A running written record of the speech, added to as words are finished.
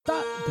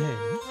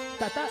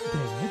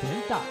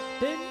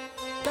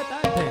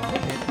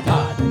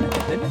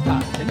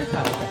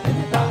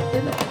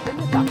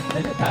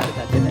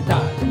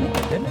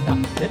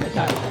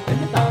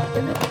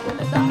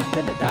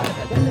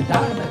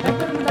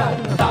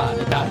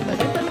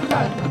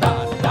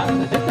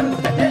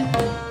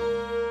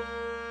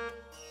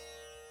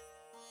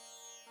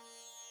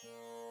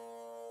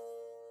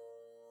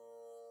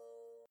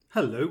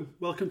Hello,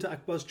 welcome to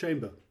Akbar's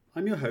Chamber.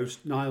 I'm your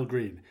host, Niall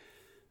Green,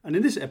 and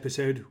in this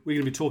episode we're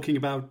going to be talking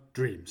about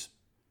dreams.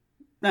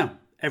 Now,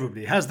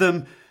 everybody has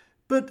them,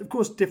 but of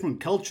course different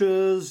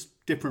cultures,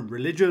 different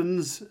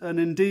religions, and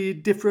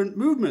indeed different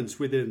movements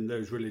within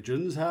those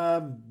religions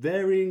have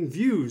varying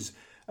views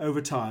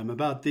over time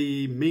about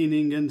the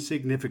meaning and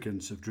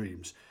significance of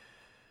dreams.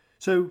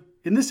 So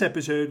in this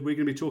episode we're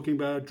going to be talking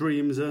about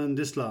dreams and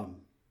Islam,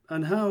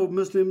 and how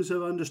Muslims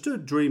have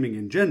understood dreaming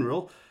in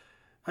general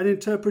and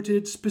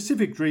interpreted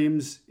specific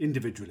dreams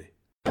individually.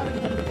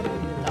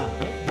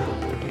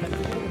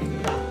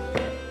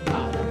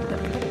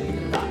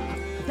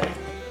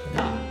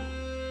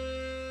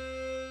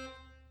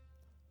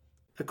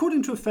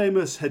 According to a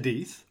famous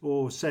hadith,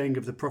 or saying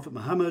of the Prophet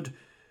Muhammad,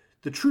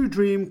 the true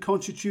dream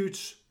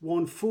constitutes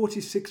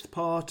 1/46th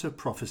part of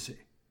prophecy.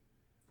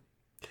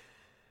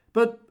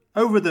 But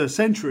over the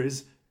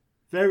centuries,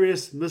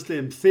 various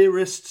Muslim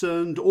theorists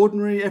and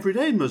ordinary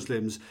everyday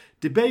Muslims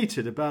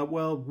debated about,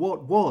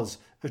 what was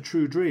a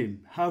true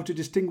dream, how to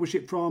distinguish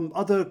it from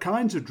other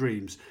kinds of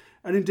dreams,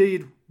 and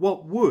indeed,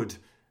 what would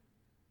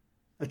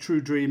a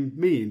true dream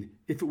mean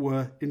if it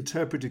were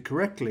interpreted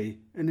correctly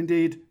and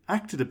indeed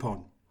acted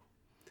upon.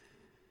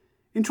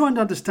 In trying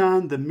to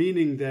understand the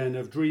meaning then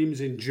of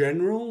dreams in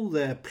general,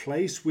 their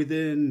place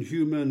within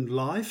human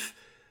life,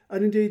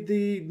 and indeed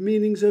the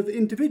meanings of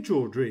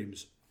individual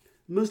dreams,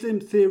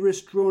 Muslim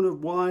theorists draw on a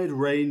wide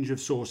range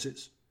of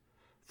sources,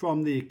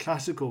 from the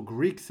classical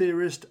Greek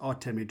theorist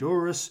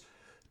Artemidorus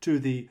to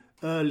the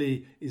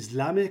early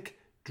Islamic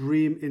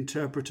dream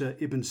interpreter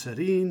Ibn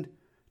Sirin,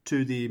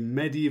 to the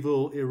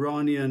medieval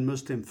Iranian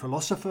Muslim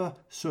philosopher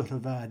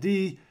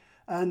Suhrawardi,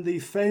 and the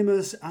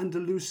famous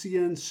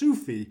Andalusian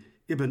Sufi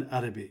Ibn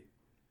Arabi.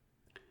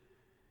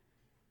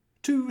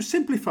 To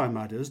simplify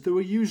matters, there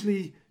were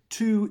usually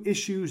two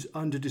issues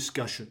under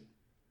discussion.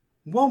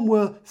 One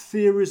were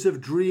theories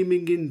of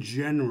dreaming in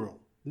general.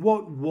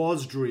 What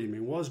was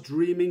dreaming? Was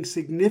dreaming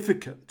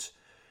significant?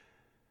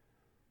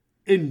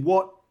 In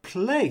what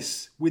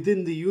place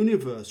within the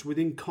universe,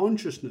 within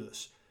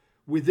consciousness,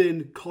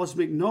 within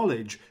cosmic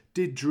knowledge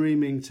did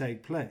dreaming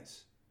take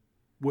place?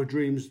 Were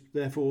dreams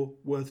therefore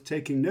worth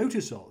taking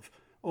notice of?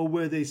 Or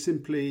were they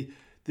simply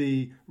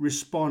the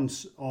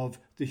response of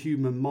the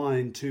human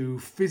mind to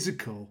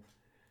physical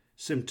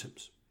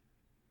symptoms?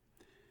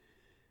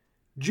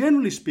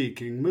 Generally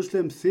speaking,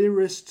 Muslim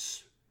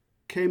theorists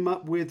came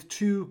up with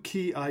two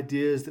key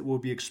ideas that we'll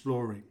be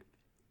exploring.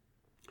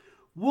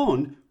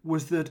 One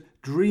was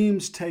that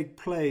dreams take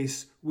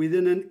place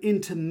within an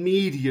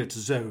intermediate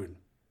zone,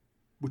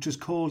 which is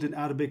called in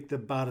Arabic the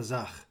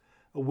barzakh,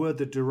 a word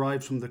that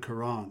derives from the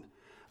Quran.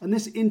 And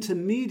this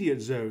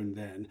intermediate zone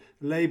then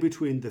lay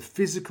between the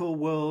physical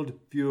world,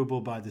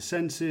 viewable by the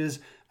senses,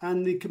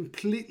 and the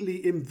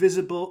completely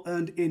invisible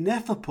and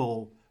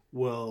ineffable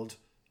world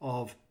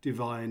of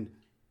divine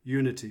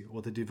unity,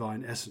 or the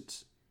divine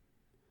essence.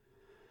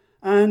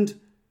 And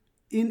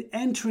in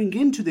entering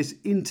into this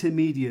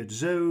intermediate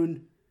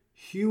zone,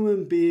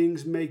 human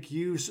beings make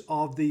use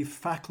of the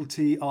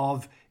faculty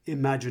of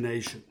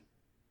imagination.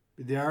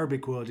 The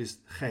Arabic word is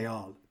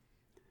khayal.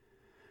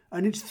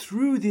 And it's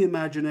through the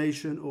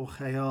imagination, or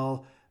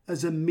khayal,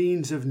 as a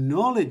means of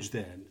knowledge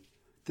then,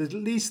 that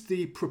at least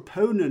the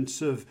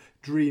proponents of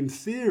dream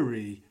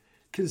theory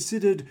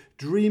considered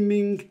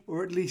dreaming,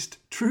 or at least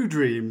true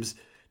dreams,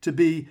 to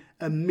be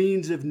a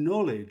means of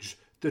knowledge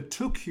that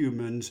took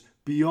humans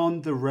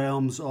beyond the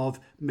realms of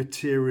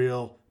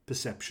material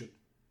perception.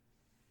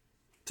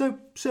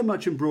 So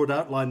much in broad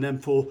outline then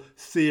for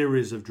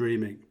theories of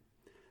dreaming.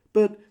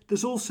 But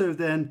there's also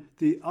then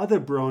the other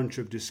branch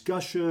of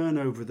discussion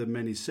over the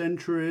many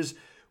centuries,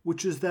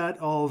 which is that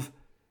of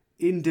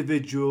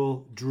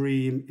individual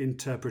dream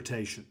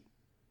interpretation,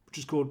 which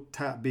is called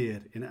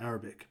ta'bir in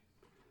Arabic.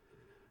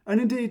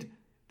 And indeed,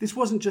 this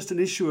wasn't just an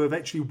issue of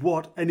actually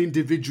what an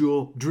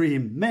individual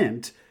dream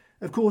meant.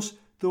 Of course,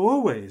 there were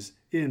always,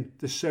 in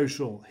the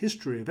social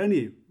history of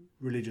any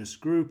religious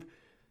group,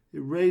 it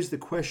raised the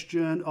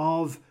question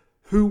of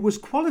who was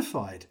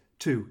qualified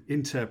to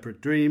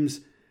interpret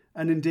dreams,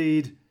 and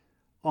indeed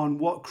on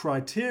what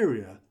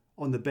criteria,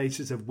 on the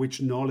basis of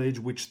which knowledge,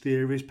 which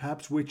theories,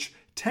 perhaps which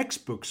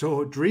textbooks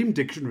or dream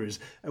dictionaries,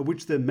 of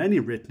which there are many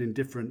written in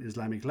different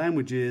Islamic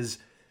languages,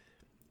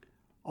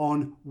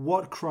 on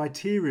what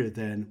criteria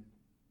then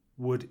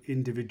would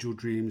individual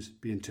dreams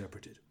be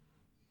interpreted.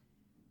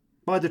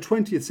 By the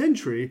 20th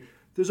century,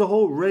 there's a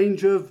whole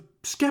range of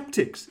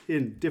skeptics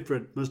in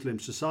different Muslim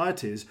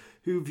societies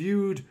who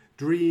viewed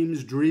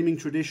dreams, dreaming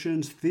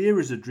traditions,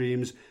 theories of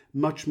dreams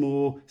much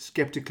more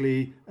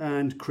skeptically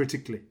and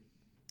critically.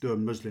 There were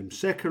Muslim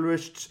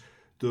secularists,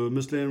 the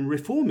Muslim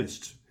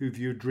reformists who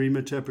viewed dream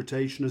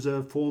interpretation as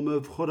a form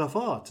of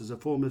khurafat, as a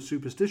form of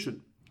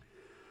superstition.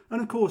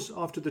 And of course,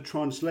 after the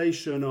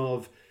translation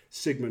of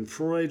Sigmund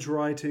Freud's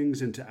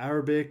writings into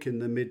Arabic in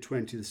the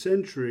mid-20th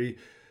century,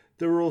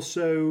 there were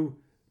also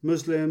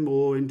Muslim,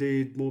 or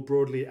indeed more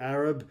broadly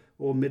Arab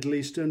or Middle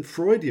Eastern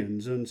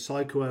Freudians and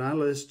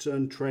psychoanalysts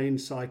and trained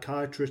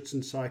psychiatrists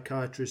and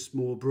psychiatrists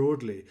more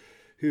broadly,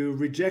 who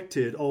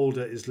rejected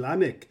older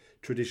Islamic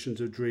traditions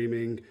of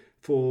dreaming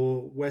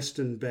for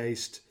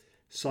Western-based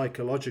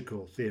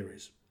psychological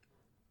theories.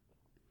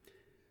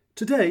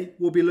 Today,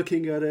 we'll be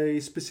looking at a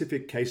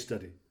specific case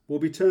study. We'll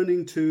be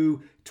turning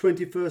to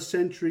 21st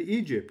century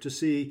Egypt to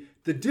see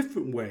the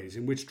different ways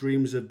in which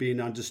dreams have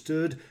been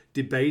understood,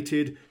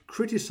 debated,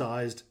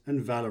 criticized,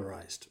 and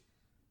valorized.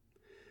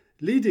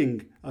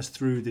 Leading us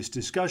through this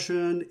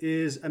discussion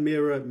is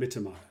Amira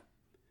Mittermeier.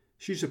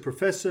 She's a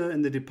professor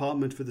in the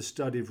Department for the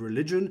Study of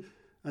Religion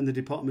and the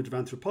Department of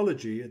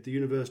Anthropology at the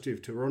University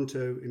of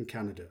Toronto in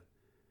Canada.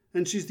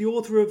 And she's the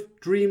author of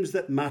Dreams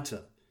That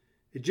Matter,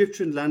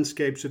 Egyptian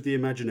Landscapes of the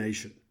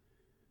Imagination,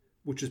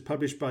 which was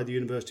published by the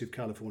University of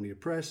California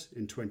Press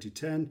in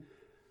 2010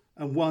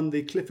 and won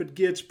the Clifford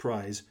Geertz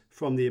Prize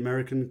from the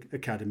American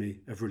Academy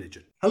of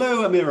Religion.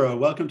 Hello, Amira.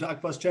 Welcome to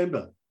Akbar's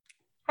Chamber.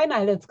 Hi,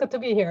 Niall. It's good to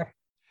be here.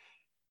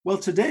 Well,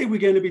 today we're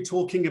going to be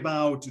talking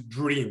about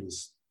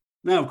dreams.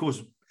 Now, of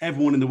course,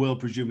 everyone in the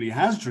world presumably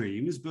has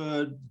dreams,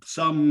 but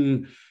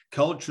some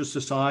cultures,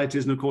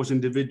 societies, and of course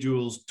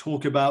individuals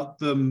talk about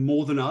them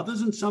more than others,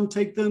 and some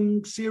take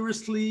them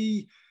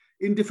seriously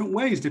in different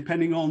ways,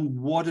 depending on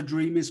what a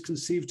dream is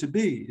conceived to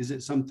be. Is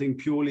it something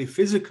purely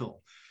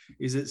physical?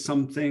 Is it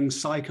something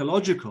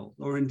psychological?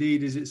 Or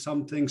indeed, is it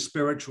something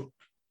spiritual?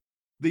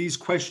 These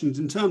questions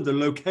in terms of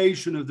the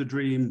location of the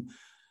dream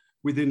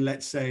within,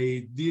 let's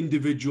say, the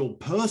individual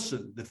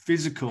person, the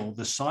physical,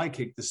 the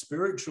psychic, the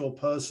spiritual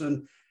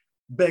person,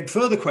 beg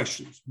further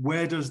questions.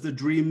 Where does the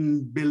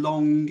dream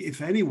belong,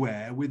 if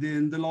anywhere,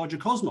 within the larger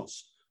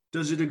cosmos?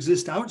 Does it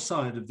exist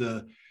outside of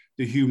the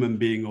human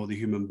being or the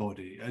human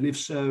body? And if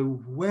so,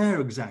 where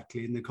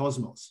exactly in the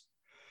cosmos?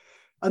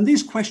 And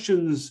these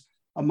questions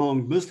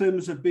among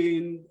Muslims have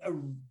been a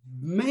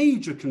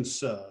major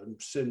concern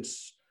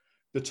since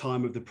the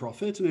time of the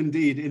Prophet, and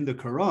indeed in the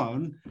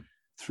Quran,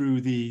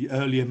 through the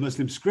earlier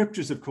Muslim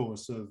scriptures, of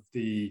course, of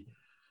the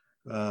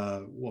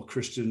what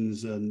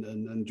Christians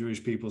and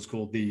Jewish peoples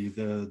called the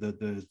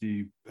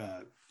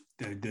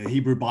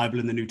Hebrew Bible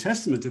and the New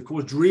Testament. Of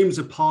course, dreams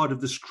are part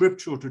of the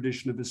scriptural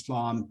tradition of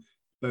Islam,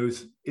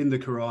 both in the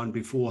Quran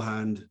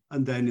beforehand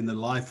and then in the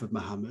life of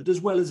Muhammad,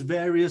 as well as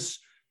various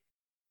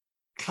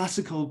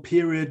classical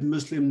period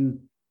Muslim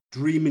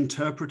dream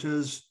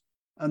interpreters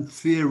and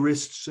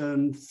theorists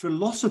and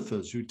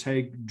philosophers who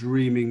take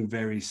dreaming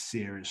very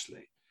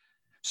seriously.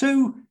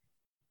 So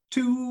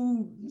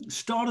to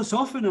start us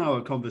off in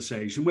our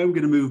conversation, where we're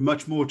going to move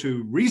much more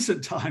to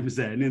recent times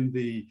then in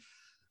the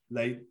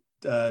late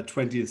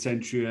 20th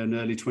century and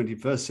early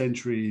 21st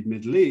century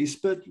Middle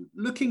East, but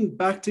looking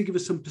back to give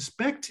us some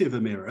perspective,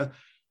 Amira,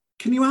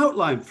 can you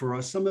outline for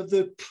us some of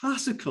the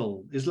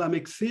classical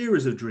Islamic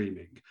theories of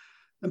dreaming,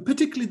 and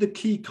particularly the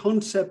key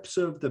concepts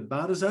of the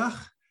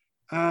barzakh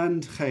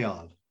and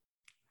khayal?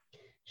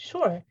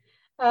 Sure.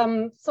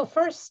 So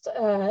first,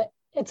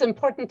 it's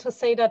important to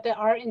say that there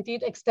are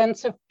indeed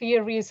extensive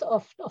theories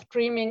of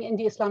dreaming in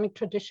the Islamic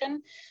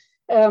tradition,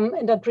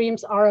 and that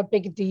dreams are a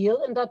big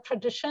deal in that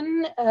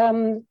tradition.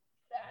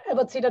 I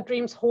would say that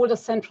dreams hold a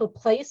central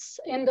place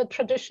in the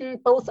tradition,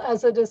 both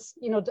as it is,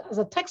 as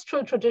a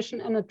textual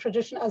tradition and a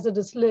tradition as it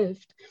is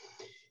lived.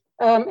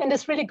 And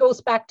this really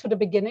goes back to the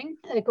beginning.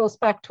 It goes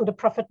back to the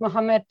Prophet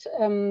Muhammad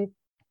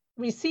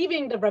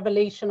receiving the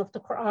revelation of the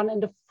Quran in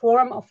the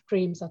form of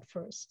dreams at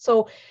first.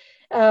 So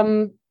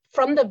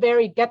from the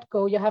very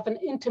get-go, you have an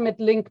intimate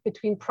link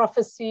between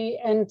prophecy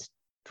and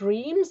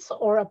dreams,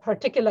 or a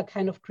particular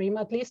kind of dream,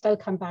 at least. I'll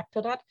come back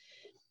to that.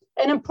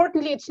 And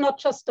importantly, it's not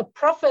just the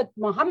Prophet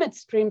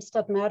Muhammad's dreams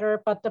that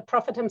matter, but the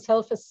Prophet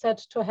himself is said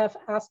to have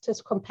asked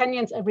his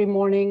companions every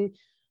morning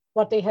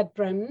what they had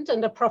dreamed.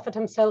 And the Prophet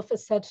himself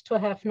is said to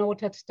have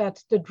noted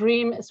that the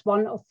dream is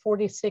one of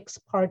 46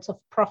 parts of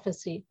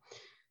prophecy.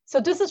 So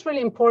this is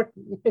really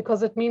important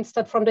because it means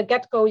that from the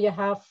get-go, you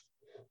have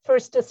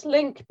first this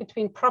link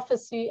between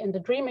prophecy and the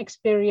dream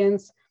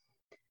experience.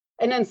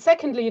 And then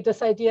secondly,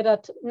 this idea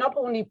that not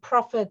only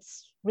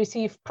prophets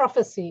receive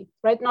prophecy,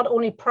 right? Not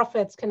only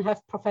prophets can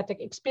have prophetic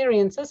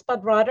experiences,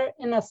 but rather,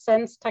 in a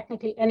sense,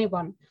 technically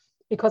anyone,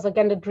 because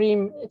again, the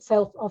dream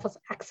itself offers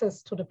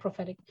access to the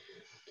prophetic.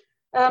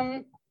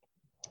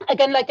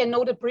 Again, like I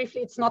noted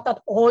briefly, it's not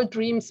that all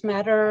dreams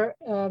matter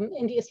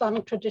in the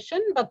Islamic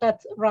tradition, but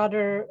that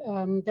rather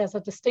there's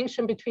a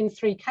distinction between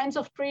three kinds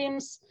of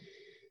dreams.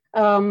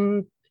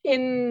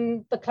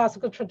 In the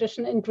classical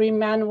tradition, in dream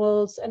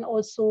manuals, and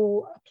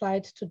also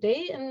applied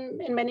today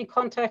in many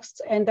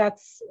contexts. And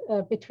that's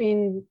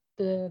between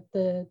the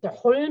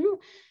Hulm,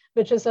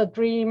 which is a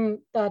dream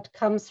that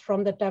comes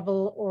from the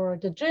devil or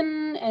the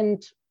jinn,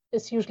 and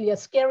is usually a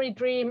scary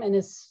dream and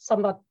is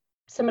somewhat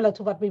similar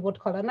to what we would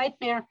call a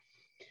nightmare.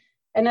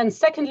 And then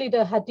secondly,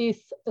 the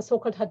hadith, the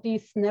so-called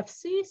hadith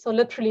nafsi, so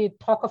literally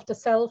talk of the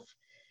self,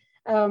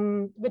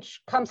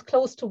 which comes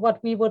close to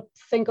what we would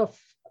think of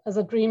as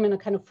a dream in a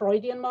kind of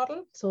Freudian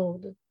model, so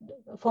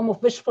a form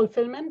of wish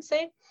fulfillment,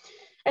 say.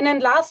 And then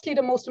lastly,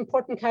 the most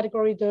important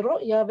category, the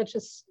ru'ya, which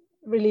is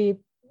really,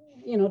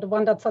 the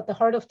one that's at the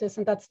heart of this,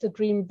 and that's the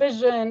dream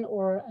vision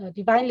or a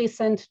divinely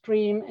sent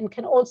dream, and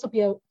can also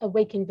be a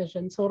waking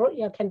vision. So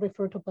ru'ya can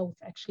refer to both,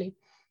 actually.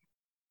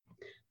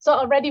 So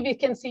already we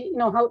can see,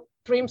 how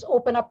dreams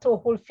open up to a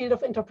whole field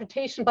of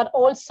interpretation, but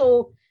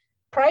also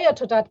prior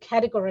to that,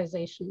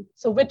 categorization.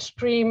 So which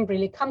dream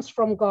really comes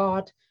from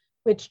God,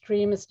 which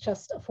dream is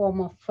just a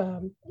form of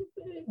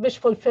wish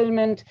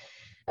fulfillment.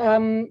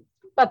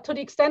 But to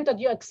the extent that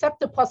you accept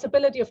the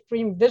possibility of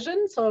dream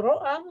vision, so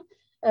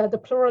ru'ya, the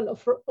plural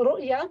of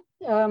ru'ya,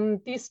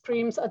 these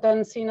dreams are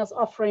then seen as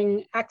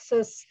offering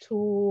access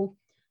to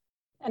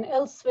an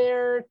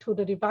elsewhere, to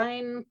the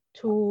divine,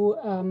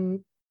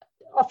 to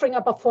offering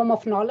up a form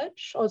of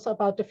knowledge, also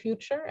about the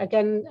future.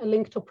 Again, a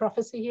link to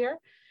prophecy here.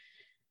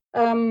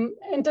 And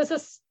this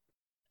is,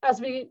 as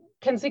we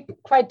can see,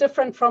 quite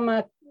different from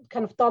a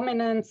kind of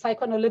dominant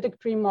psychoanalytic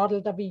dream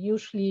model that we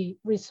usually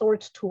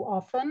resort to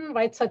often,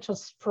 right? Such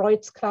as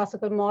Freud's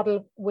classical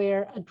model,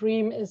 where a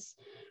dream is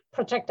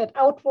projected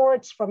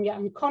outwards from your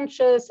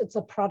unconscious. It's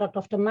a product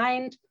of the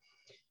mind.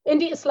 In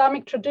the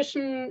Islamic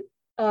tradition,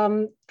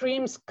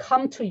 dreams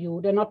come to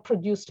you. They're not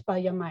produced by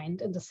your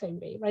mind in the same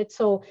way, right?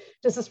 So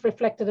this is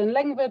reflected in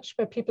language,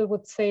 where people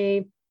would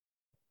say,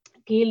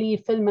 Gili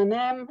fil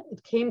manam,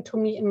 it came to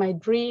me in my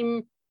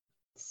dream.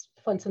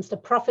 For instance, the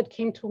prophet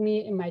came to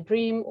me in my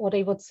dream, or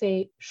they would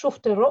say,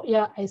 shufte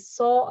ru'ya, I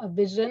saw a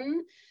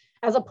vision,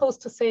 as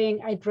opposed to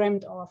saying, I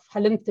dreamt of,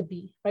 halimte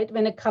bi, right?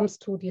 When it comes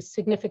to these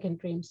significant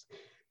dreams.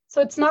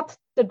 So it's not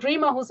the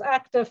dreamer who's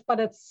active,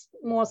 but it's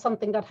more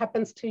something that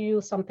happens to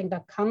you, something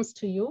that comes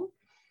to you.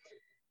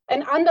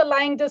 And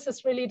underlying this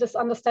is really this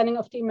understanding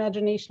of the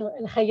imagination, or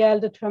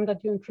al-khayal, the term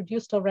that you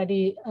introduced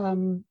already,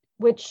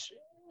 which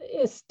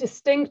is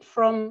distinct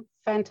from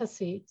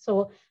fantasy.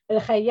 So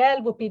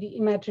al-khayal would be the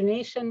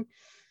imagination,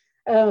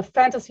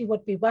 fantasy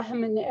would be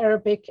wahm in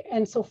Arabic.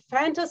 And so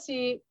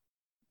fantasy,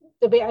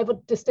 the way I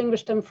would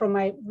distinguish them from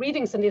my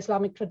readings in the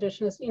Islamic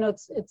tradition is,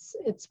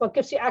 it's what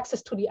gives you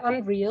access to the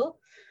unreal,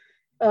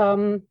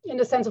 in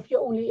the sense of you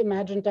only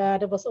imagined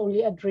that, it was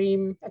only a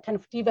dream, a kind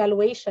of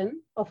devaluation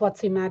of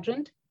what's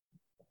imagined.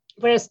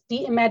 Whereas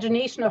the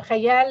imagination, or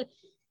khayal,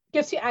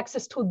 gives you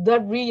access to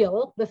the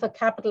real with a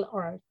capital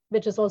R,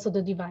 which is also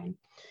the divine.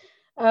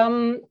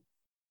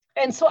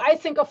 And so I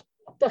think of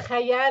the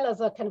khayal as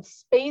a kind of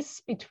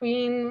space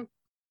between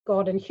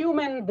God and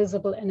human,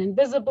 visible and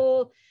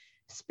invisible,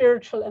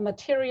 spiritual and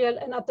material,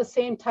 and at the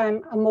same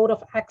time, a mode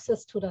of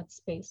access to that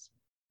space.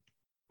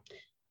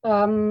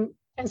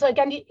 And so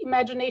again, the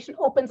imagination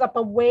opens up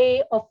a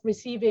way of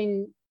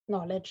receiving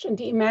knowledge, and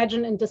the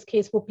imagine in this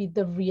case would be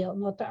the real,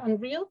 not the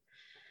unreal.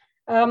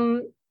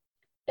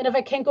 And if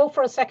I can go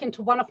for a second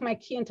to one of my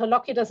key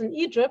interlocutors in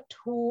Egypt,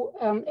 who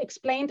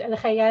explained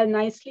al-khayal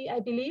nicely, I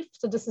believe.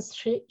 So this is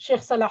Sheikh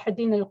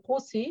Salahuddin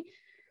al-Qusi.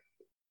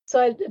 So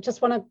I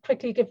just want to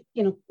quickly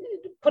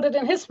put it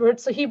in his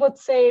words. So he would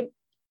say,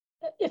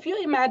 if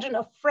you imagine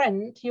a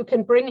friend, you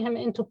can bring him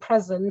into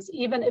presence,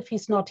 even if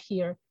he's not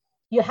here.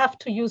 You have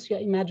to use your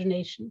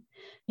imagination.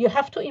 You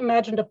have to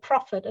imagine the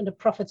prophet and the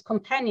prophet's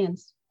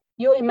companions.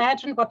 You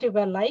imagine what they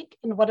were like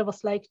and what it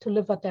was like to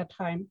live at that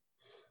time.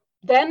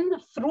 Then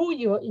through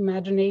your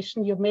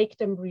imagination, you make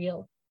them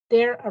real.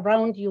 They're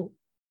around you.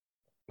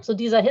 So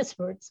these are his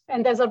words.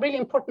 And there's a really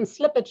important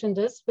slippage in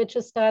this, which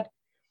is that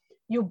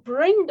you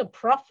bring the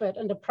prophet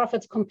and the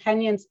prophet's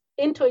companions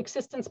into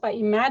existence by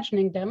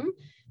imagining them,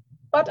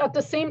 but at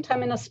the same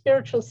time, in a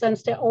spiritual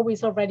sense, they're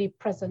always already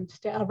present.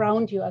 They're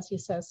around you, as he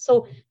says.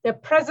 So they're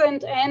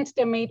present and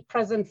they're made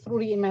present through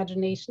the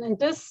imagination. And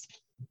this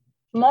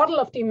model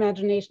of the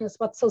imagination is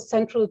what's so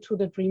central to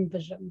the dream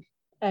vision,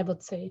 I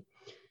would say.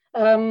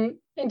 And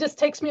this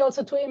takes me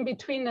also to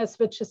in-betweenness,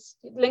 which is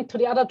linked to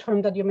the other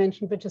term that you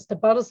mentioned, which is the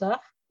barzakh.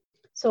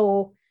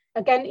 So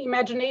again,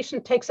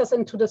 imagination takes us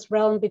into this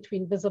realm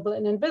between visible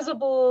and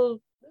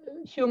invisible,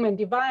 human,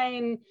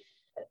 divine,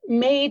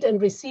 made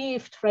and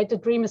received, right? The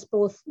dream is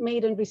both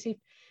made and received.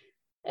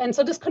 And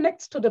so this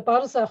connects to the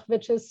barzakh,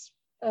 which is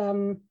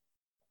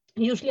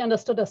usually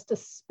understood as the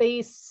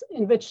space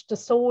in which the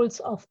souls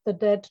of the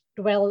dead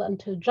dwell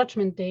until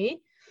Judgment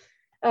Day.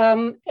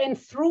 And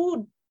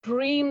through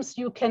dreams,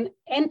 you can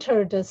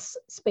enter this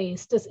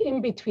space, this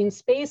in-between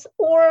space,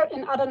 or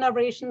in other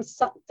narrations,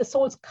 the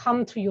souls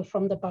come to you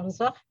from the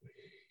barzakh.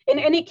 In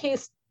any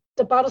case,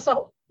 the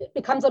barzakh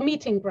becomes a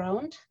meeting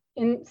ground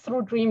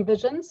through dream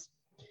visions.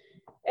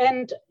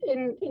 And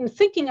in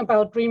thinking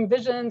about dream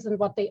visions and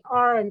what they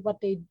are and what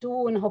they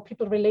do and how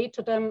people relate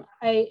to them,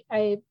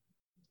 I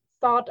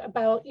thought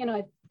about,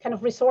 I kind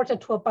of resorted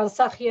to a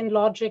barzakhian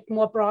logic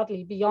more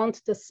broadly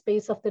beyond the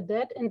space of the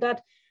dead, in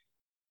that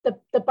the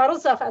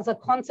barzakh as a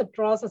concept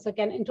draws us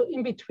again into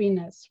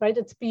in-betweenness, right?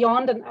 It's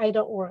beyond an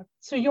either or.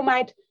 So you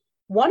might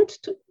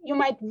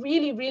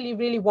really, really,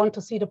 really want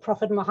to see the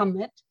Prophet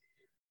Muhammad,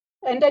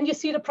 And then you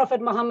see the Prophet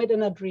Muhammad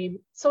in a dream.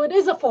 So it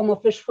is a form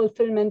of wish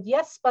fulfillment,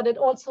 yes, but it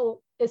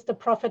also is the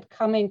Prophet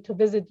coming to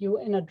visit you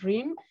in a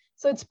dream.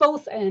 So it's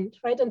both and,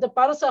 right? And the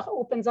Barzakh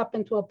opens up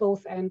into a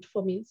both and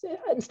for me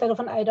instead of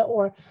an either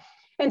or.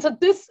 And so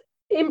this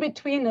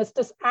in-betweenness,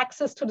 this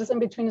access to this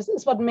in-betweenness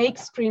is what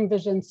makes dream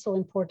vision so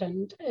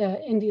important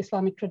in the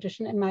Islamic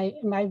tradition, in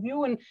my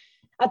view. And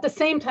at the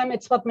same time,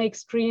 it's what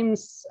makes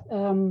dreams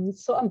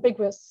so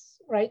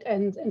ambiguous, right?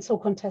 And so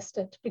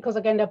contested, because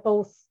again,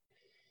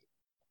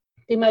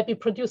 they might be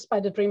produced by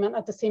the dream, and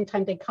at the same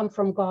time, they come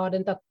from God,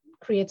 and that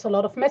creates a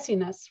lot of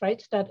messiness,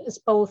 right? That is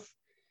both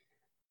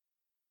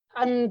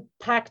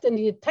unpacked in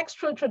the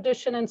textual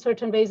tradition in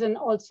certain ways, and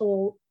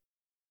also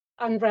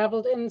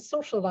unraveled in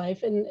social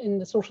life, in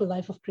the social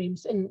life of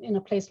dreams in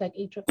a place like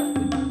Egypt.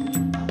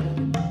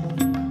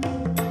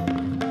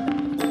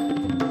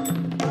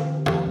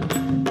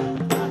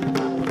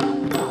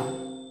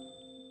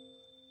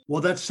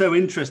 Well, that's so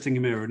interesting,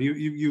 Amira, and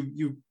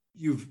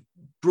you've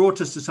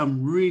brought us to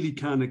some really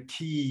kind of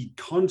key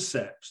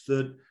concepts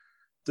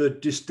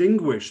that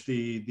distinguish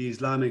the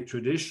Islamic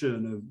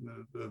tradition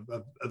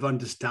of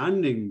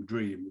understanding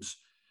dreams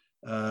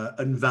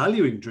and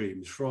valuing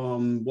dreams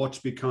from what's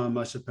become,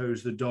 I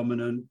suppose, the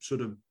dominant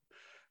sort of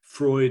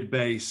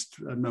Freud-based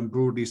and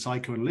broadly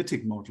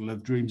psychoanalytic model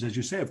of dreams, as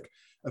you say,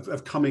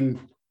 of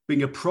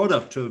being a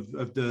product of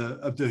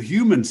the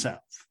human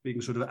self,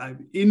 being sort of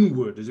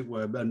inward, as it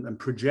were, and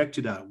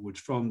projected outwards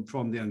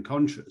from the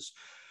unconscious.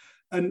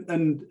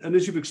 And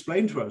as you've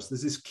explained to us,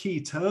 there's this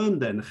key term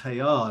then,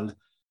 khayal,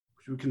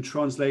 which we can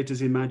translate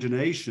as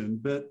imagination,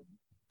 but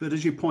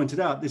as you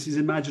pointed out, this is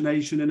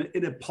imagination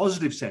in a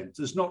positive sense.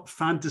 It's not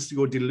fantasy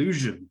or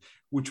delusion,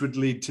 which would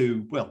lead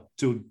to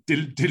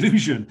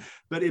delusion,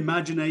 but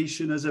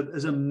imagination as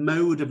a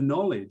mode of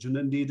knowledge, and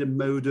indeed a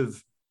mode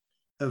of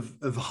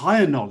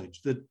higher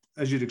knowledge that,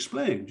 as you'd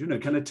explained,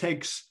 kind of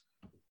takes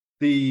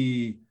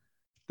the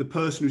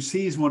person who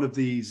sees one of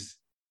these,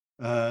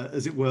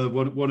 as it were,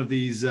 one of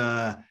these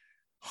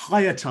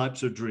higher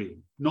types of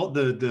dream, not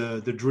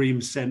the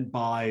dream sent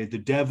by the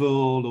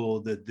devil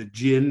or the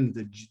jinn,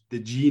 the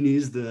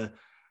genies, the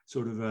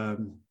sort of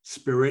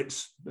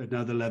spirits,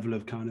 another level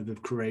of kind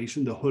of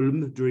creation, the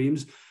hulm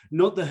dreams,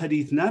 not the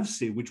hadith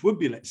nafsi, which would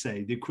be, let's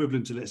say, the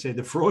equivalent to, let's say,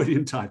 the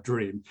Freudian type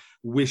dream,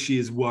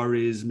 wishes,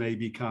 worries,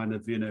 maybe kind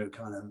of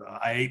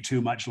I ate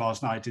too much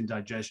last night,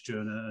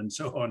 indigestion, and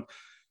so on.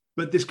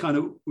 But this kind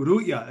of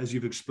ru'ya, as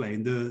you've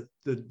explained,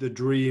 the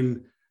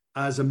dream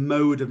as a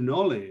mode of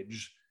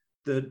knowledge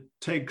that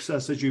takes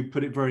us, as you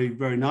put it very,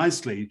 very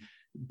nicely,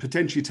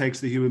 potentially takes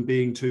the human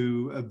being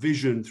to a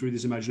vision through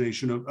this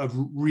imagination of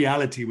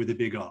reality with a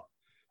big R.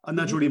 And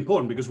that's really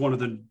important, because one of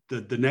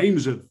the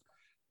names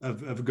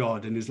of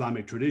God in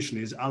Islamic tradition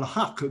is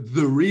Al-Haq,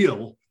 the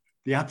real,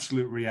 the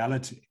absolute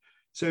reality.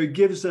 So it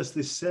gives us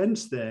this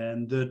sense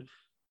then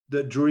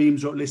that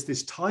dreams, or at least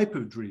this type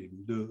of dream,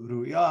 the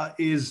ru'ya,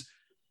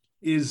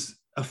 is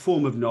a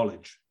form of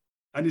knowledge.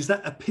 And is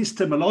that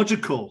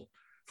epistemological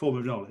form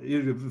of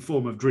knowledge,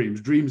 form of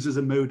dreams as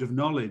a mode of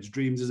knowledge,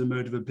 dreams as a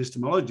mode of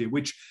epistemology,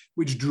 which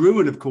drew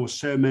in, of course,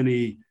 so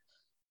many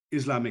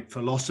Islamic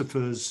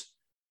philosophers,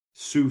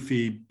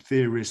 Sufi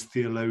theorists,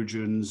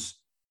 theologians,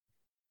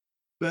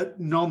 but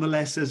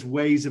nonetheless as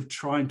ways of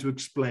trying to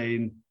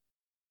explain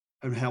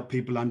and help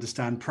people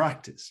understand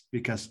practice,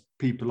 because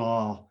people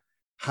are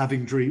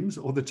having dreams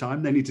all the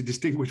time. They need to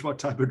distinguish what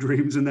type of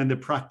dreams, and then the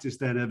practice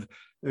then of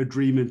a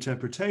dream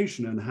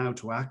interpretation and how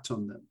to act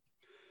on them.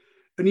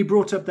 And he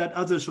brought up that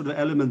other sort of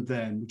element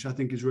then, which I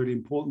think is really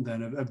important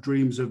then, of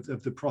dreams of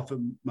the Prophet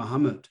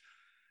Muhammad.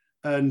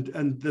 And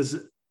there's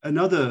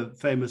another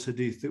famous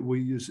hadith that we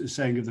use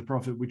saying of the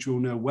Prophet, which you all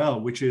know well,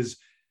 which is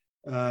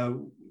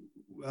when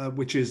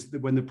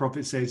the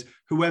Prophet says,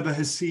 "Whoever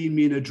has seen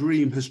me in a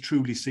dream has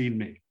truly seen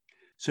me."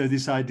 So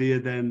this idea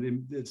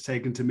then it's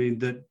taken to mean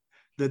that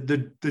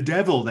the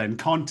devil then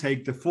can't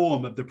take the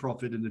form of the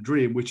Prophet in a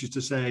dream, which is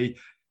to say,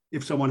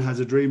 if someone has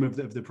a dream of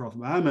the Prophet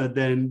Muhammad,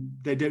 then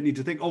they don't need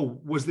to think,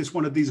 oh, was this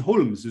one of these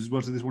hulms?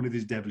 Was this one of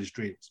these devilish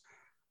dreams?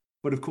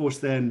 But of course,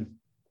 then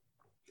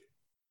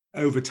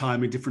over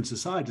time in different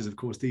societies, of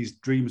course, these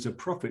dreams of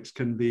prophets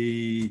can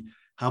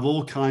have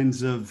all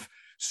kinds of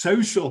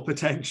social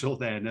potential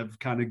then, of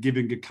kind of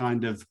giving a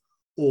kind of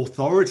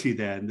authority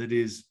then that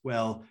is,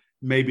 well,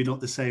 maybe not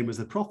the same as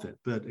the prophet,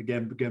 but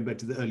again, going back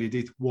to the earlier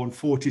hadith,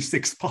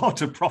 146th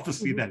part of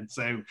prophecy then.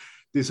 So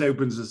this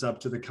opens us up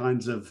to the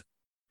kinds of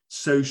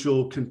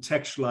social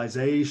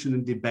contextualization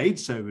and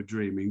debates over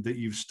dreaming that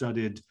you've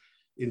studied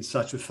in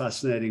such a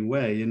fascinating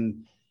way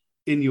in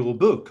your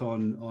book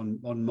on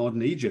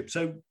modern Egypt.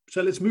 So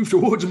let's move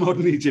towards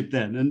modern Egypt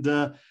then.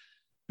 And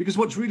because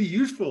what's really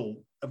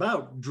useful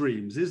about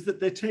dreams is that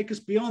they take us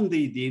beyond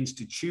the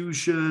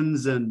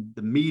institutions and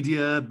the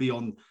media,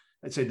 beyond,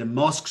 let's say, the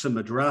mosques and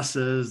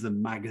madrasas, the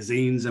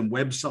magazines and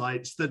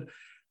websites that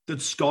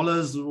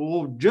scholars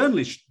or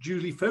journalists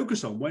usually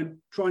focus on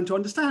when trying to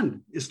understand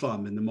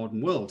Islam in the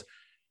modern world.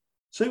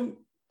 So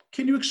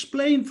can you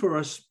explain for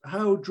us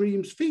how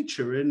dreams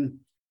feature in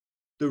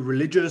the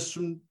religious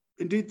and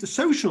indeed the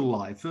social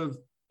life of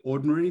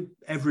ordinary,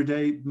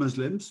 everyday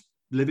Muslims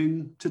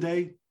living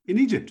today in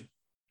Egypt.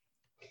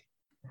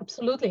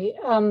 Absolutely.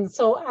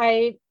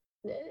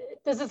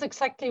 This is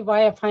exactly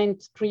why I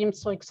find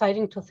dreams so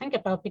exciting to think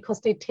about,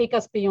 because they take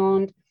us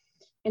beyond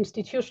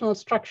institutional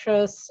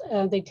structures,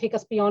 they take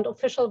us beyond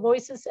official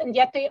voices, and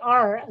yet they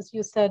are, as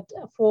you said,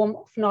 a form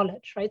of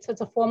knowledge, right? So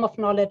it's a form of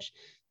knowledge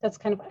that's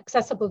kind of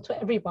accessible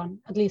to everyone,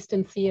 at least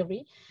in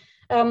theory.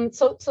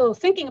 So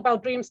thinking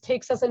about dreams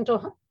takes us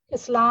into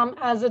Islam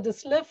as it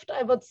is lived,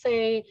 I would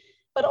say,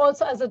 but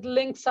also as it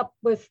links up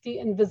with the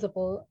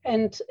invisible.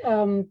 And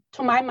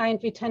to my mind,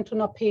 we tend to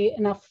not pay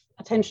enough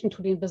attention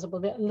to the invisible.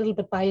 We're a little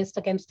bit biased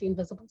against the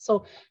invisible.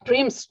 So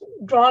dreams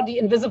draw the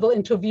invisible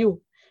into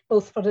view,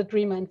 both for the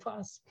dreamer and for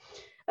us.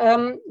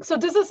 So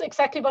this is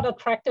exactly what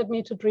attracted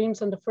me to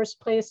dreams in the first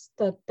place,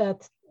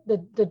 that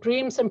the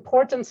dream's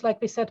importance,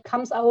 like we said,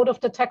 comes out of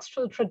the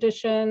textual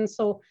tradition.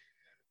 So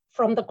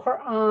from the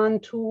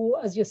Quran to,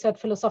 as you said,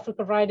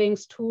 philosophical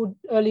writings, to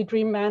early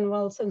dream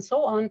manuals and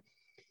so on.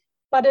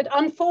 But it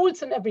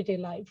unfolds in everyday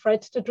life,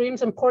 right? The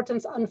dream's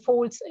importance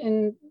unfolds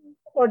in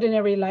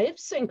ordinary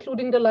lives,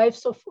 including the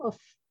lives of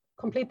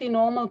completely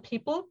normal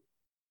people,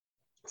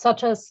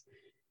 such as,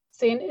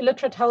 say, an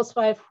illiterate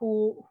housewife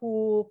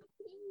who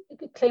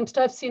claims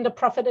to have seen the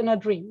Prophet in a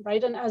dream,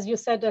 right? And as you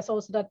said, there's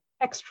also that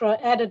extra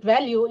added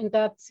value in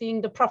that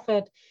seeing the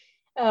Prophet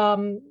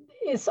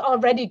is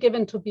already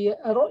given to be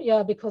a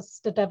ru'ya,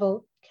 because the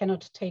devil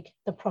cannot take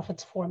the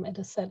Prophet's form, it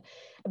is said,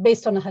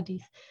 based on a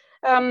hadith.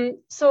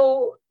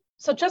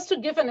 So just to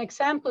give an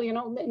example,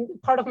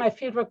 part of my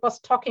fieldwork was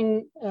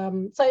talking,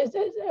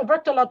 I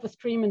worked a lot with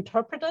dream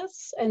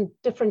interpreters and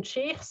different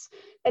sheikhs,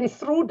 and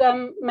through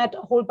them met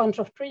a whole bunch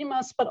of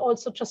dreamers, but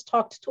also just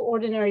talked to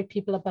ordinary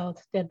people about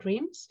their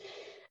dreams.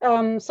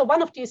 So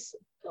one of these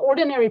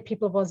ordinary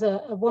people was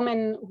a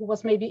woman who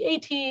was maybe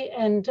 80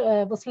 and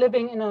was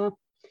living in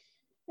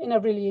a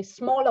really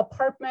small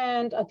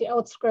apartment at the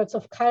outskirts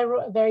of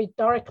Cairo, a very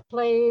dark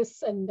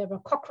place, and there were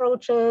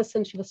cockroaches,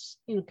 and she was,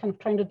 kind of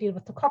trying to deal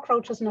with the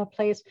cockroaches in her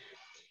place.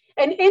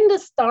 And in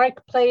this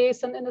dark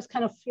place, and in this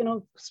kind of,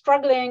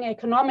 struggling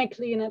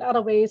economically and in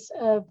other ways,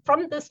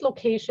 from this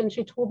location,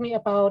 she told me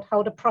about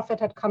how the Prophet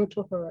had come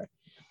to her.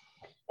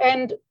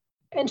 And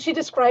she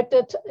described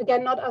it,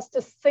 again, not as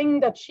this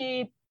thing that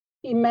she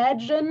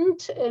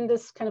imagined in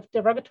this kind of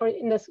derogatory,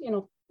 in this,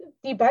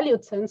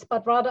 devalued sense,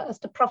 but rather as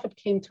the Prophet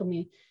came to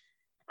me.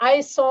 I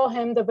saw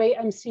him the way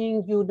I'm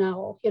seeing you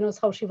now, is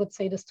how she would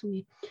say this to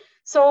me.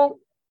 So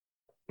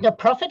the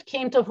Prophet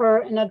came to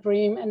her in a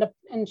dream,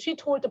 and she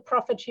told the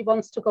Prophet she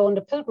wants to go on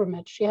the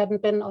pilgrimage. She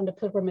hadn't been on the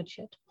pilgrimage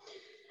yet.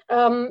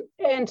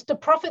 And the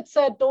Prophet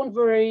said, don't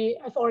worry,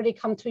 I've already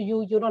come to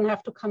you. You don't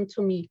have to come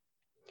to me.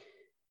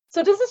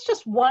 So this is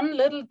just one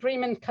little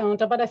dream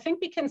encounter, but I think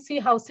we can see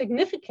how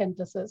significant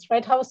this is,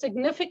 right? How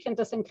significant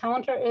this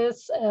encounter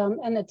is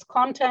and its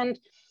content.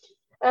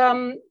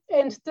 And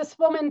this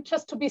woman,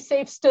 just to be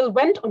safe, still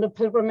went on a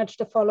pilgrimage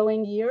the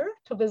following year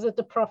to visit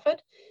the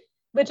Prophet,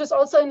 which is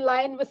also in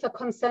line with the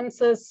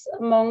consensus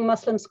among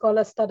Muslim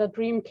scholars that a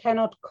dream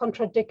cannot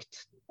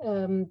contradict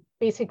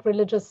basic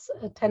religious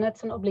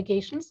tenets and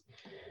obligations.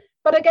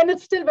 But again,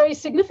 it's still very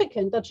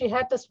significant that she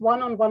had this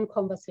one-on-one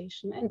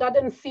conversation, and that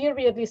in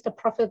theory, at least, the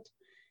Prophet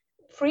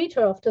freed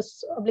her of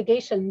this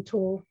obligation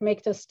to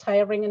make this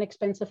tiring and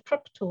expensive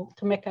trip to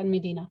Mecca and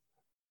Medina.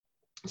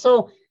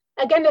 So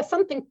again, there's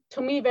something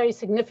to me very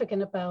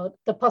significant about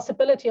the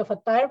possibility of a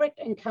direct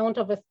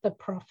encounter with the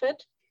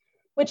Prophet,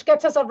 which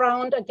gets us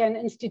around, again,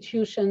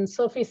 institutions.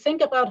 So if we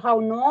think about how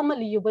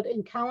normally you would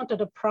encounter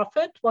the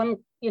Prophet, one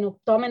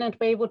dominant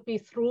way would be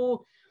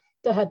through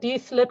the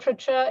hadith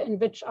literature, in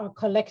which are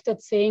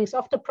collected sayings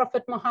of the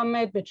Prophet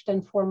Muhammad, which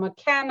then form a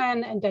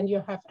canon, and then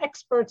you have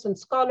experts and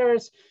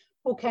scholars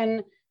who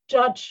can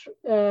judge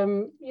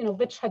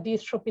which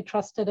hadith should be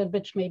trusted and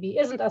which maybe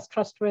isn't as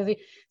trustworthy.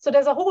 So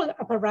there's a whole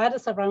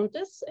apparatus around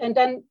this. And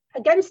then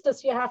against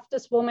this, you have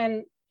this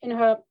woman in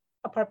her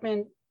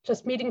apartment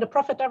just meeting the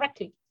Prophet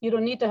directly. You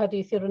don't need the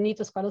hadith, you don't need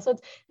the scholar. So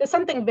there's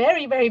something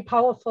very, very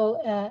powerful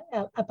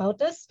about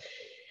this.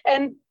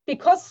 And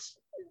because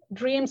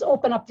dreams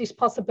open up these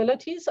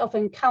possibilities of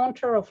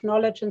encounter, of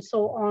knowledge, and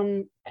so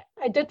on,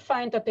 I did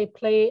find that they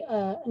play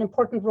an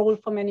important role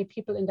for many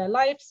people in their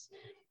lives,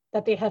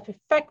 that they have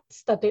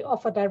effects, that they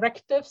offer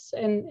directives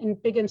in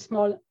big and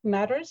small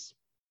matters.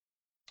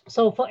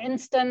 So for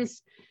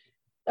instance,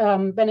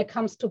 when it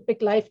comes to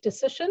big life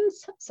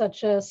decisions,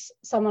 such as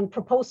someone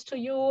proposed to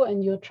you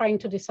and you're trying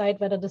to decide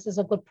whether this is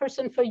a good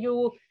person for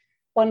you,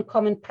 one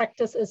common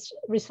practice is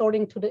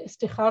resorting to the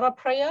istikhara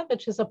prayer,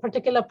 which is a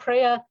particular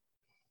prayer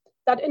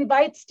that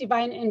invites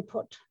divine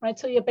input, right?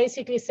 So you're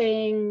basically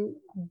saying,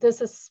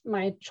 this is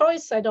my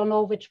choice, I don't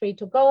know which way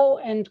to go,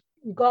 and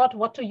God,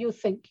 what do you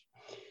think?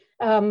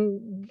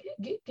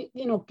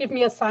 Give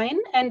me a sign.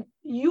 And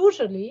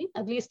usually,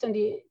 at least in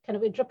the kind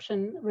of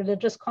Egyptian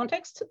religious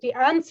context, the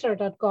answer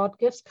that God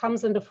gives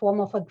comes in the form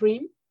of a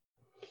dream.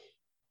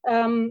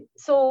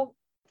 So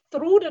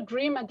through the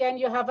dream, again,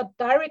 you have a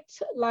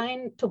direct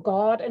line to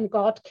God, and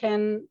God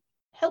can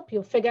help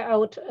you figure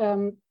out,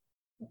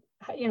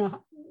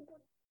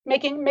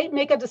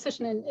 make a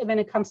decision when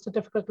it comes to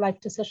difficult life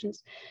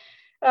decisions.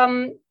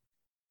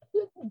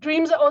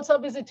 Dreams are also a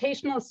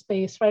visitational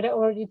space, right? I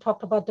already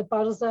talked about the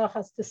barzakh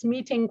as this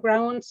meeting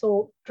ground.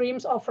 So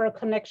dreams offer a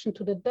connection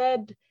to the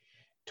dead,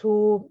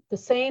 to the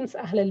saints,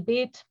 Ahl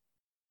al-Bayt,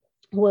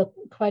 who are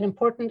quite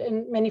important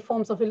in many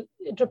forms of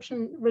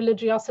Egyptian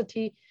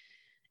religiosity.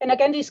 And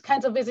again, these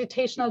kinds of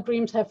visitational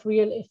dreams have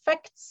real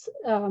effects.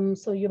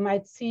 So you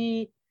might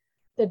see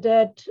the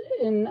dead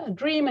in a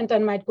dream and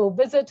then might go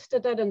visit the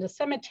dead in the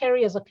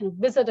cemetery as a kind of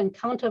visit and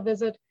counter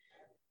visit.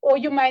 Or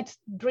you might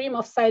dream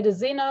of Sayyidah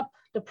Zainab,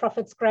 the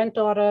Prophet's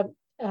granddaughter,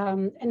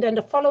 and then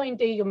the following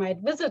day you might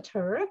visit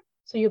her.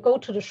 So you go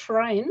to the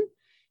shrine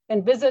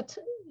and visit,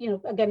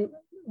 again,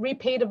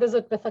 repay the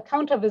visit with a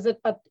counter visit,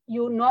 but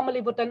you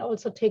normally would then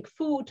also take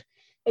food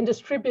and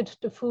distribute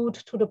the food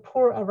to the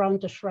poor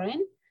around the shrine.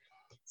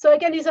 So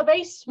again, these are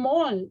very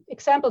small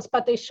examples,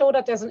 but they show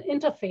that there's an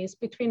interface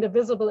between the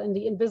visible and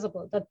the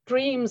invisible, that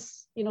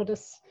dreams,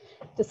 this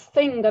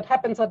thing that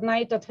happens at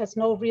night that has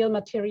no real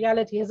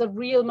materiality has a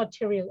real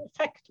material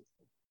effect.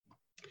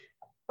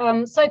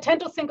 So I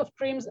tend to think of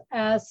dreams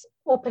as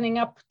opening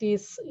up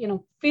these,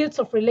 fields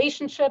of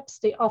relationships.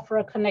 They offer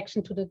a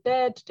connection to the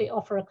dead. They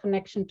offer a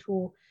connection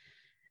to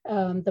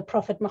the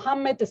Prophet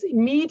Muhammad, this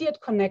immediate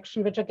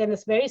connection, which again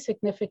is very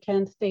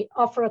significant. They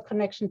offer a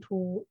connection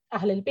to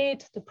Ahl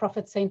al-Bayt, the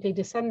Prophet's saintly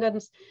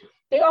descendants.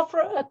 They offer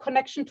a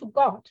connection to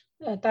God,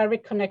 a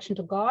direct connection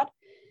to God.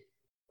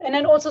 And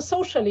then also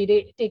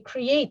socially, they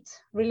create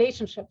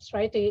relationships,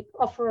 right? They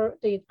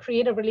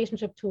create a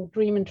relationship to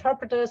dream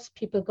interpreters.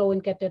 People go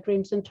and get their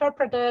dreams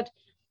interpreted.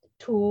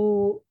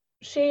 To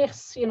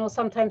sheikhs,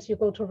 sometimes you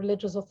go to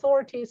religious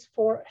authorities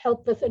for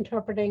help with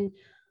interpreting,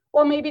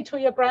 or maybe to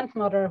your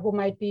grandmother who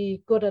might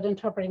be good at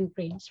interpreting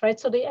dreams, right?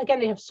 So they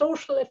have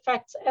social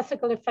effects,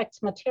 ethical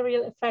effects,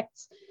 material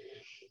effects.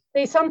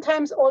 They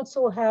sometimes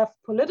also have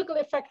political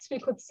effects, we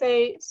could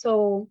say.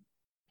 So,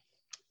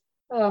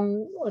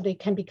 or they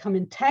can become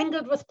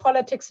entangled with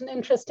politics in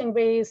interesting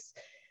ways.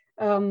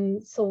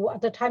 So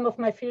at the time of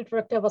my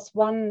fieldwork, there was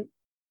one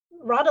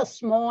rather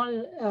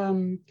small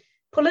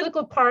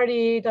political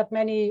party that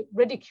many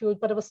ridiculed,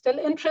 but it was still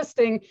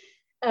interesting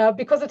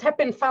because it had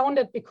been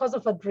founded because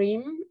of a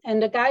dream.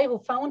 And the guy who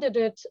founded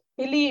it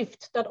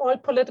believed that all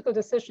political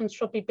decisions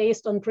should be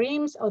based on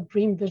dreams or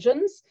dream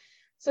visions.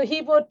 So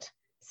he would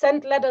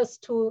send letters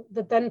to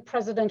the then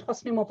President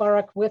Hosni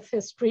Mubarak with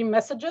his dream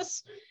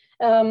messages.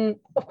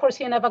 Of course,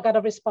 he never got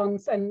a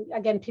response. And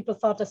again, people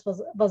thought this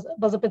was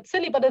a bit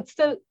silly, but it's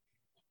still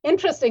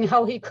interesting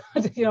how he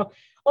could,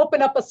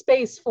 open up a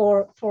space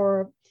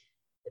for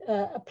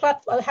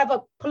have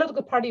a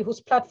political party whose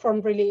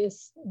platform really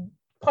is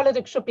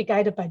politics should be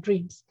guided by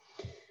dreams.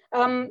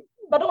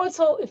 But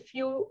also, if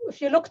you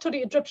look to the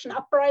Egyptian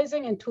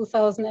uprising in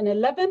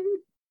 2011,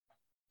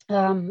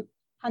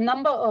 a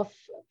number of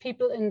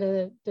people in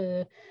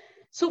the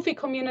Sufi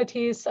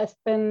communities I've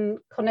been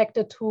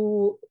connected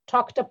to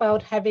talked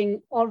about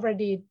having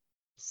already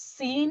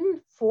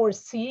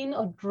foreseen,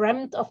 or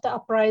dreamt of the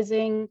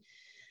uprising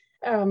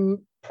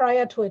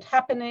prior to it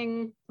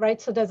happening,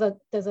 right? So there's a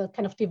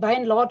kind of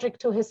divine logic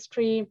to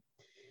history.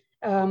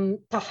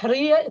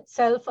 Tahrir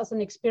itself as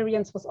an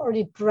experience was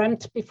already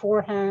dreamt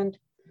beforehand.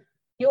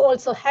 You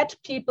also had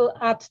people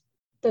at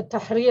the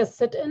Tahrir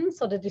sit-in,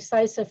 so the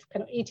decisive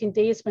kind of 18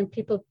 days when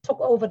people took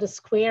over the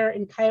square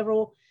in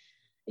Cairo.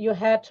 You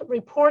had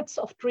reports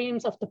of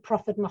dreams of the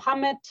Prophet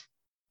Muhammad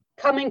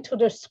coming to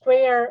the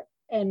square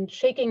and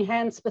shaking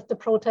hands with the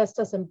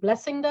protesters and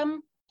blessing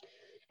them.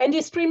 And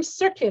these dreams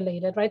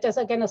circulated, right? There's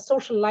again a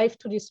social life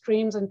to these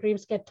dreams, and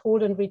dreams get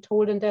told and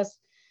retold. And there's,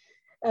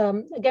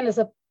 again, there's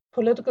a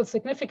political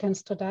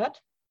significance to that.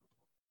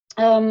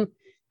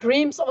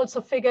 Dreams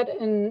also figured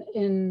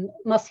in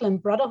Muslim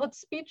Brotherhood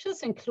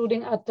speeches,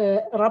 including at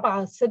the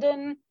Rab'a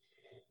sit-in.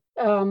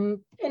 And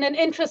then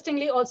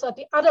interestingly, also at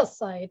the other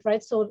side,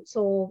 right?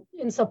 So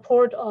in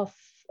support of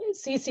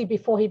Sisi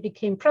before he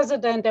became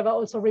president, there were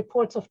also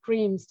reports of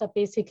dreams that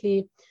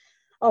basically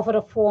offered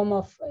a form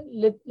of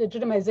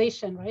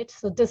legitimization, right?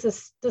 So this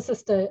is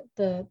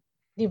the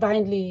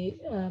divinely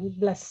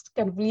blessed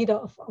kind of leader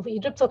of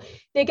Egypt. So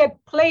they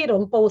get played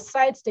on both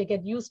sides, they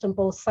get used on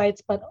both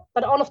sides, but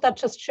all of that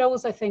just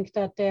shows, I think,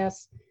 that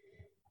there's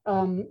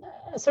a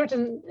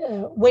certain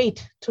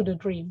weight to the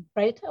dream,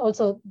 right?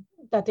 Also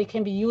that they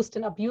can be used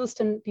and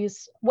abused in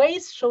these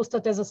ways shows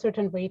that there's a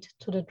certain weight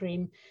to the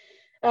dream.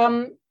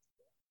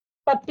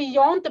 But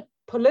beyond the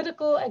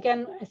political,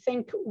 again, I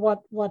think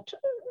what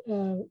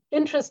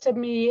interested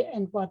me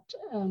and what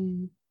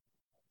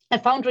I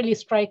found really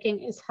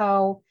striking is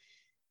how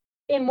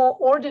in more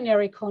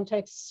ordinary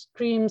contexts,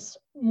 dreams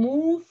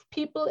move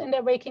people in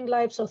their waking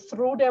lives or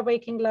through their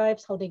waking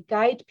lives, how they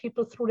guide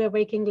people through their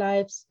waking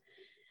lives,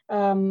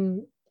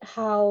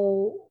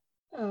 how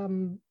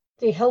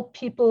they help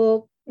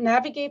people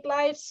navigate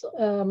lives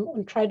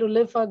and try to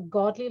live a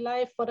godly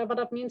life, whatever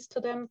that means to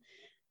them.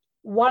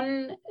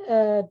 One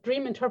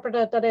dream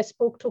interpreter that I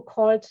spoke to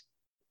called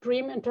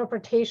dream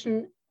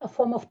interpretation a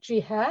form of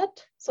jihad.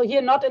 So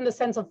here, not in the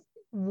sense of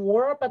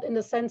war, but in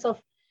the sense of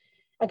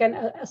again,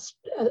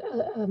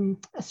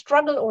 a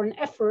struggle or an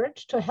effort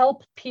to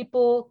help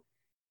people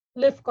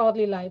live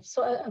godly lives.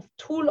 So a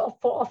tool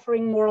for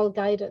offering moral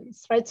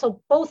guidance, right?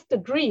 So both the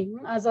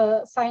dream as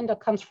a sign that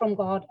comes from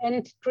God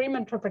and dream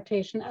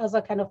interpretation as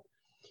a kind of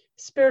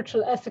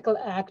spiritual ethical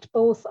act,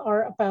 both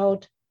are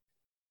about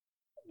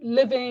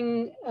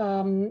living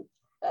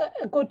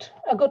a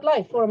good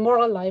life, or a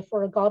moral life,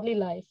 or a godly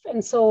life.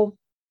 And so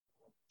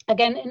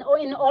again, in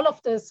all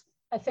of this,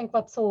 I think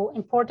what's so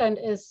important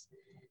is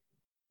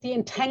the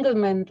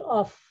entanglement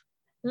of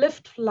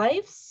lived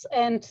lives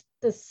and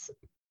this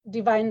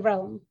divine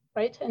realm,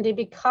 right? And they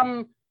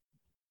become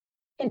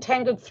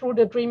entangled through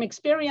the dream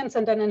experience,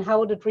 and then in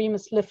how the dream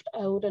is lived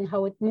out and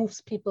how it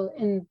moves people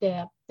in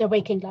their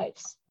waking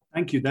lives.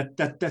 Thank you.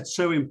 That's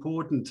so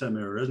important,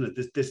 Tamira, isn't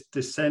it?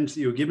 This sense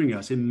that you're giving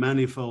us in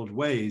manifold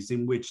ways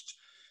in which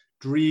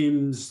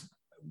dreams,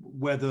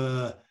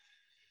 whether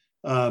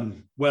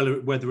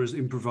it's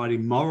in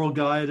providing moral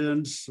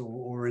guidance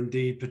or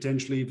indeed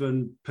potentially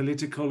even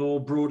political or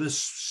broader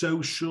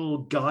social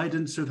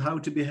guidance of how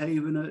to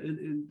behave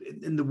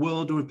in the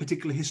world or a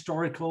particular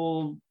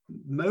historical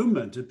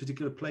moment, a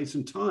particular place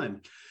and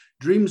time.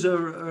 Dreams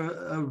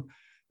are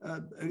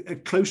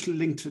closely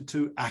linked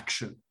to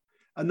action.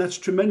 And that's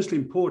tremendously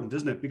important,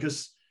 isn't it?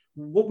 Because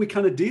what we're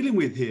kind of dealing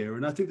with here,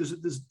 and I think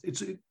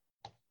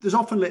there's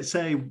often, let's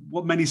say,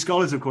 what many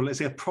scholars have called, let's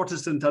say, a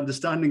Protestant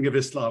understanding of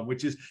Islam,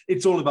 which is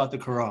it's all about the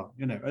Quran,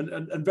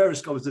 and various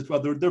scholars as well.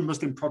 There are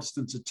Muslim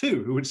Protestants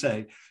too who would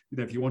say,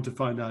 if you want to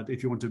find out,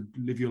 if you want to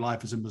live your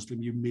life as a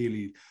Muslim, you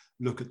merely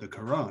look at the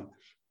Quran,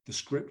 the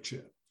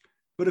scripture.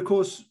 But of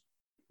course,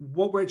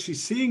 what we're actually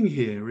seeing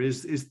here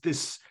is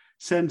this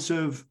sense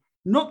of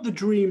not the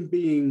dream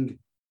being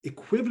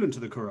equivalent to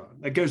the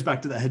Quran. That goes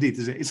back to the hadith,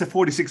 is it? It's a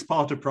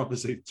 46-parter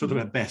prophecy, sort of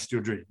at best,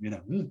 your dream,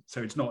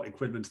 so it's not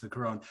equivalent to the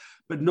Quran.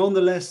 But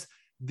nonetheless,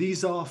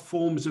 these are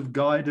forms of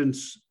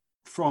guidance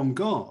from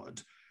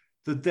God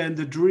that then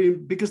the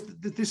dream, because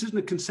this isn't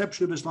a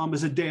conception of Islam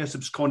as a deus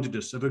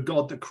abscondidus, of a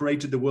God that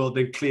created the world,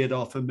 then cleared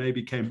off and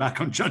maybe came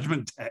back on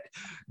Judgment Day.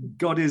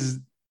 God is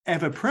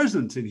ever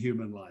present in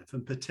human life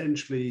and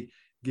potentially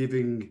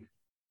giving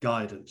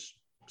guidance.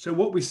 So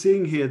what we're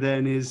seeing here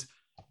then is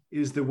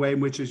the way in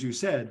which, as you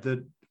said,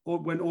 that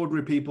when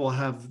ordinary people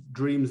have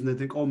dreams and they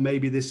think, oh,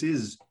 maybe this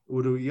is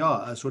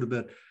uruya, a sort of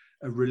a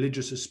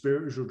religious, a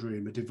spiritual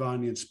dream, a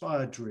divinely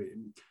inspired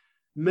dream,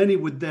 many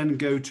would then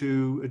go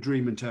to a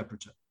dream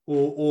interpreter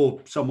or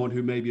someone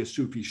who may be a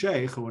Sufi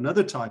sheikh or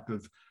another type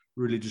of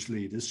religious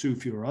leader,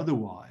 Sufi or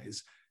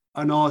otherwise,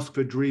 and ask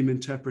for dream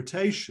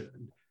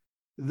interpretation.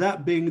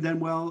 That being then,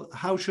 well,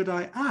 how should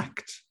I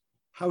act?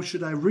 How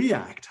should I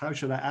react? How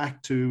should I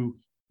act to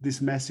this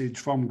message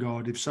from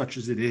God, if such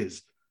as it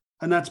is?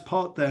 And that's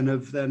part then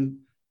of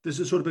there's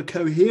a sort of a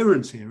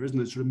coherence here, isn't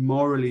it? Sort of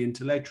morally,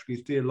 intellectually,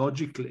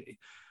 theologically,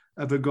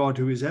 of a God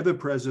who is ever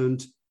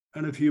present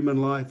and of human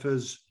life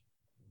as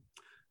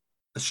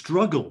a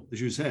struggle, as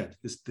you said,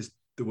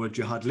 the word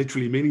jihad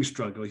literally meaning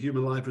struggle,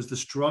 human life as the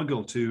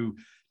struggle to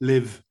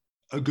live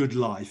a good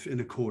life in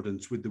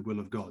accordance with the will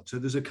of God. So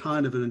there's a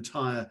kind of an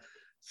entire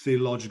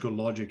theological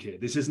logic here.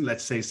 This isn't,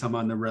 let's say, somehow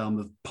in the realm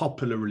of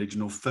popular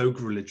religion or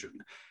folk religion.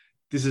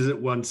 This is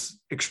at once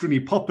extremely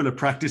popular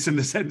practice in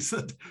the sense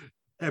that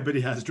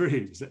everybody has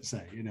dreams, let's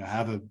say,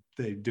 however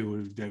they do or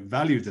don't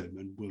value them.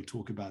 And we'll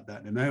talk about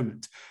that in a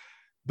moment.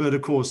 But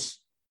of course,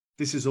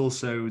 this is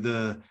also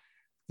the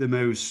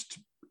most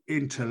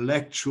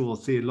intellectual,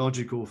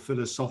 theological,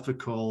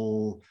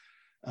 philosophical,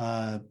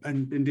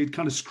 and indeed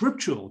kind of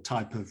scriptural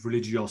type of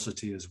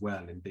religiosity as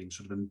well, in being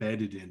sort of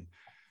embedded in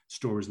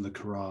stories in the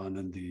Quran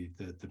and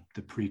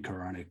the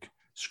pre-Quranic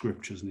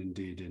scriptures, and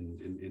indeed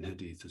in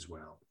Hadith as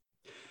well.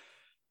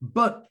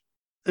 But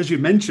as you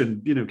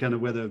mentioned, kind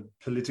of whether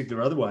politically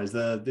or otherwise,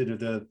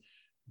 the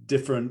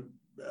different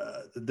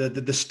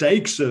the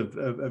stakes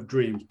of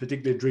dreams,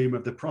 particularly a dream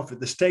of the prophet,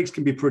 the stakes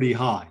can be pretty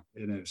high.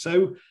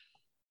 So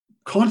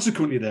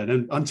consequently, then,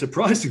 and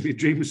unsurprisingly,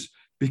 dreams,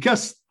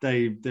 because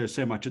they're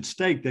so much at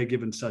stake, they're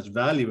given such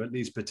value, at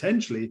least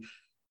potentially.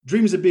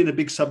 Dreams have been a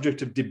big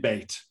subject of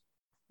debate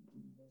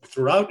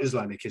throughout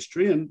Islamic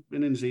history and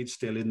indeed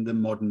still in the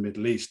modern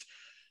Middle East.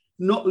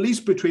 Not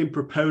least between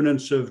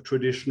proponents of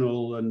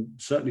traditional and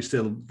certainly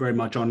still very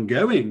much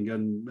ongoing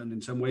and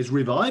in some ways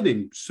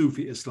reviving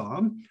Sufi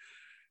Islam,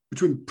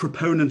 between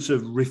proponents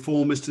of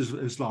reformist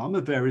Islam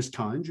of various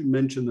kinds, you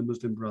mentioned the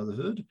Muslim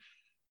Brotherhood,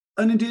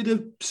 and indeed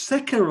of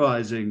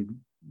secularizing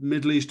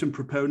Middle Eastern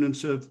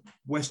proponents of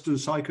Western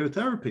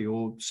psychotherapy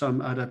or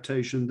some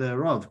adaptation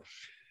thereof.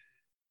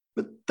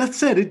 But that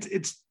said,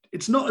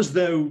 it's not as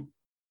though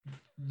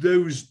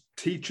those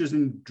teachers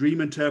and dream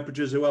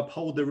interpreters who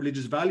uphold the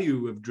religious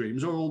value of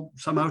dreams are all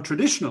somehow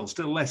traditional,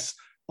 still less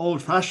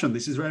old-fashioned.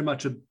 This is very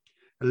much a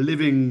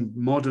living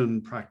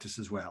modern practice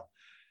as well.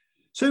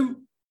 So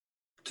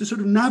to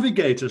sort of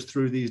navigate us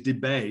through these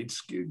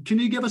debates, can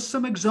you give us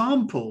some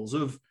examples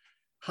of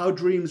how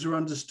dreams are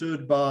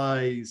understood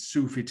by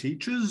Sufi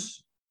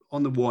teachers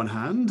on the one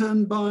hand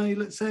and by,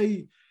 let's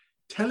say,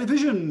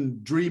 television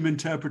dream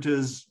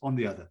interpreters on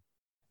the other?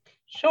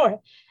 Sure.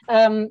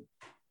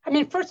 I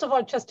mean, first of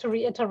all, just to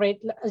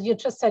reiterate, as you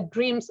just said,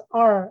 dreams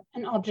are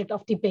an object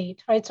of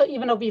debate, right? So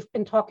even though we've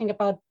been talking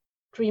about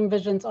dream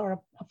visions are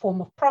a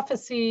form of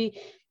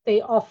prophecy,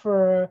 they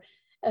offer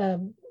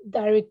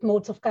direct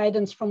modes of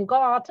guidance from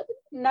God,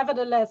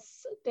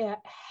 nevertheless, they're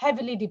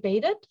heavily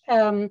debated.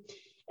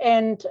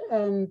 And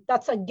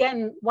that's,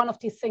 again, one of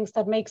these things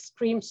that makes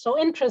dreams so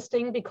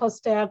interesting,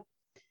 because they're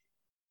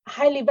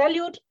highly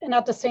valued and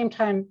at the same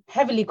time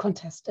heavily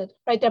contested,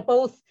 right? They're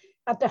both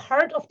at the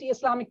heart of the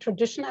Islamic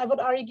tradition, I would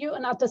argue,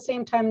 and at the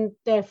same time,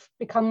 they've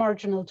become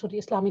marginal to the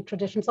Islamic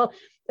tradition. So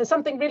there's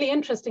something really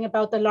interesting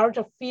about the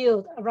larger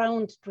field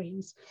around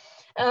dreams.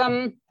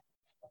 And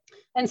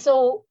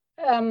so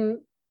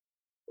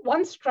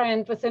one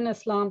strand within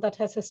Islam that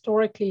has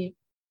historically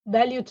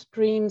valued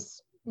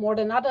dreams more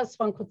than others,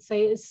 one could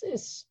say,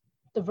 is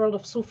the world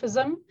of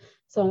Sufism,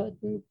 so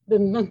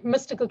the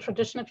mystical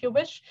tradition, if you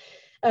wish.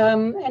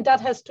 And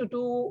that has to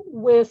do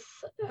with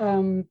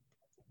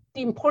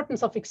the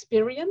importance of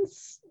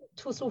experience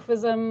to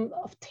Sufism,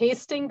 of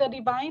tasting the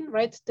divine,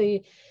 right?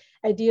 The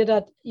idea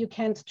that you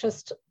can't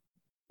just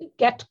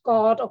get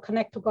God or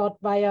connect to God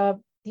via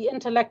the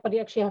intellect, but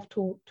you actually have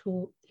to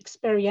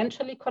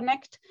experientially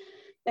connect.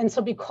 And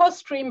so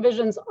because dream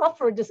visions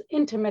offer this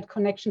intimate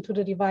connection to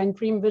the divine,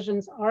 dream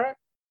visions are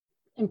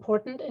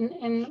important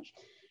in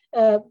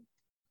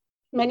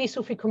many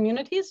Sufi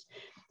communities.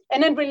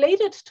 And then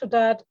related to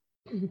that,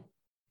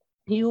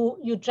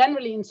 you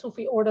generally in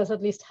Sufi orders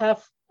at least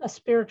have a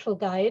spiritual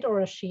guide or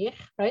a sheikh,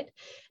 right?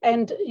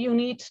 And you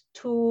need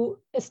to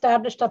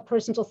establish that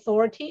person's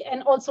authority,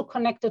 and also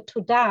connected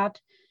to that,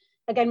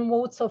 again,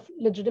 modes of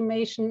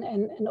legitimation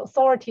and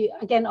authority,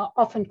 again, are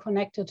often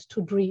connected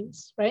to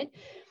dreams, right?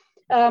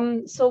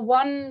 So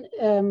one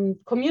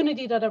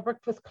community that I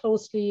worked with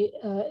closely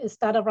is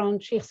that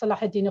around Sheikh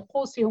Salahuddin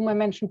al-Qusi, whom I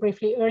mentioned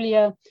briefly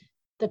earlier.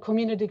 The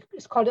community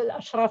is called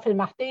Al-Ashraf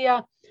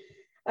al-Mahdiya.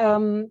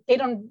 They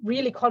don't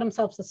really call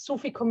themselves a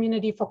Sufi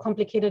community for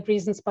complicated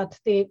reasons, but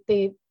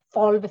they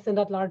fall within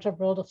that larger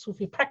world of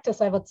Sufi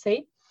practice, I would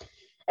say.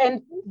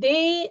 And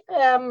they're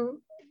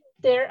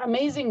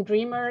amazing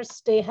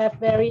dreamers. They have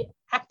very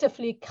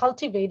actively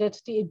cultivated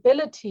the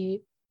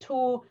ability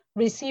to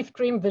receive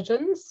dream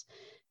visions,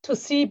 to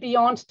see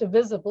beyond the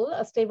visible,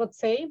 as they would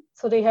say.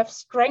 So they have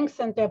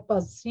strengthened their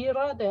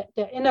basira,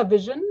 their inner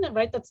vision,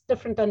 right? That's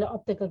different than the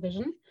optical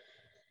vision.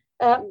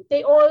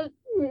 They all,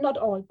 not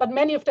all, but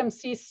many of them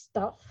see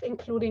stuff,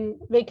 including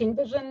waking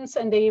visions,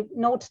 and they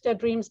note their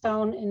dreams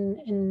down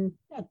in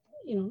a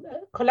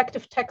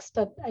collective text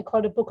that I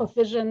call the Book of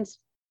Visions.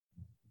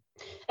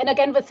 And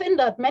again, within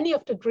that, many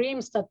of the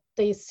dreams that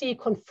they see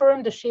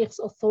confirm the Sheikh's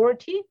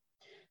authority.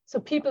 So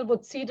people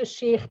would see the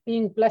Sheikh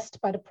being blessed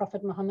by the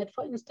Prophet Muhammad,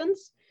 for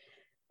instance.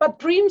 But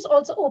dreams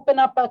also open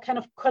up a kind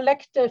of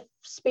collective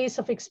space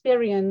of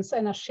experience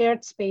and a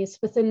shared space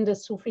within the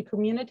Sufi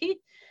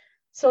community,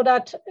 so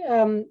that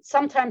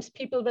sometimes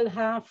people will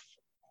have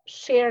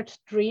shared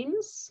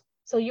dreams.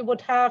 So you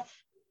would have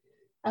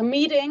a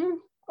meeting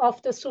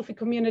of the Sufi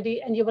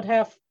community, and you would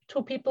have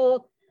two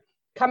people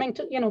coming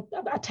to,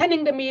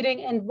 attending the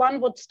meeting, and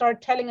one would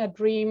start telling a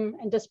dream,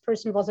 and this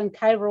person was in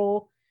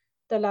Cairo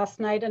the last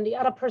night, and the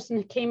other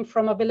person came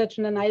from a village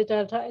in the Nile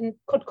Delta and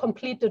could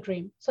complete the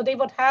dream. So they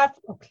would have,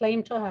 or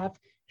claim to have,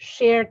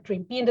 shared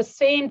dream, be in the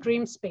same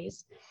dream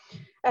space.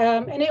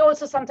 And they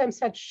also sometimes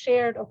had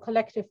shared or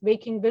collective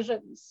waking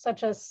visions,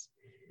 such as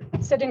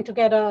sitting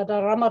together at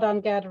a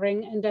Ramadan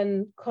gathering and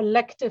then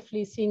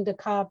collectively seeing the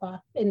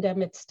Kaaba in their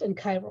midst in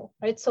Cairo,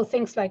 right? So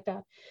things like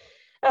that.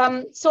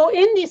 So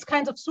in these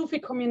kinds of Sufi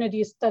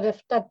communities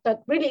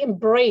that really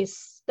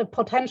embrace the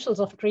potentials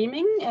of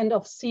dreaming and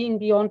of seeing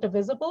beyond the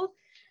visible,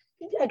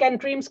 again,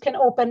 dreams can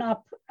open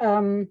up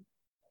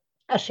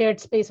a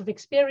shared space of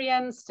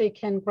experience. They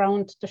can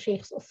ground the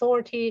Sheikh's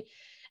authority,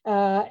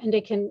 and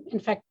they can, in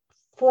fact,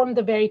 form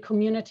the very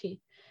community.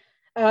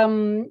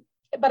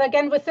 But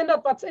again, within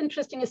that, what's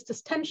interesting is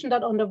this tension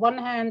that on the one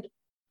hand,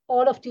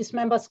 all of these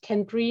members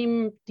can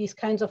dream these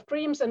kinds of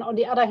dreams, and on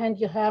the other hand,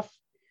 you have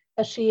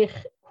a Sheikh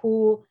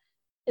who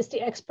is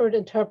the expert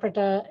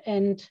interpreter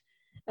and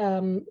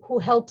who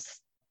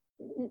helps,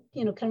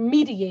 can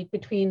mediate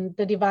between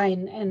the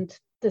divine and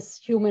this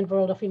human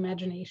world of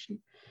imagination.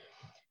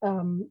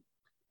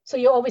 So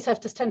you always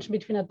have this tension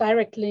between a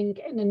direct link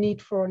and a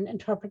need for an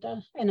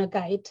interpreter and a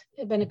guide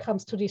when it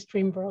comes to these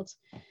dream worlds.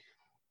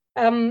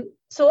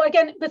 So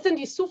again, within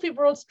these Sufi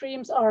worlds,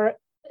 dreams are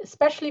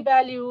especially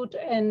valued,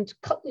 and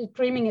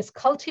dreaming is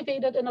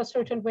cultivated in a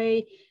certain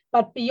way.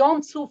 But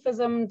beyond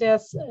Sufism,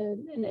 there's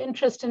an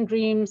interest in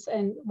dreams,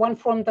 and one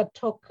form that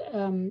took,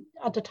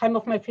 at the time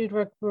of my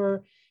fieldwork,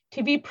 were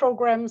TV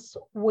programs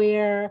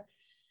where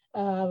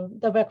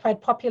they were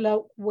quite popular,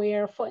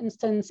 where, for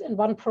instance, in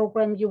one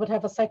program, you would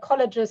have a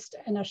psychologist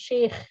and a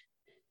sheikh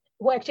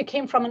who actually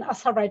came from an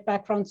Azharite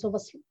background, so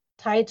was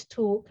tied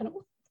to kind of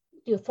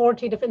the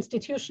authoritative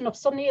institution of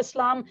Sunni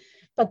Islam,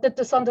 but did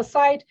this on the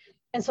side.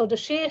 And so the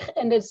sheikh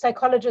and the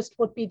psychologist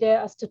would be there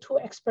as the two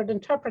expert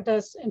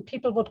interpreters, and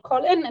people would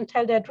call in and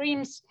tell their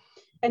dreams.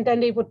 And then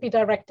they would be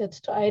directed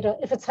to either,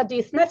 if it's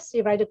Hadith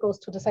Nafsi, right, it goes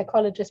to the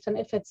psychologist. And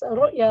if it's a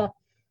Ru'ya,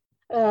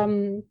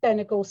 then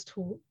it goes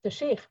to the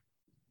Sheikh.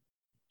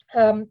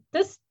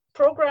 This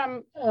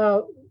program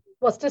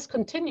was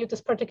discontinued,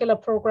 this particular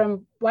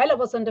program, while I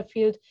was in the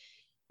field,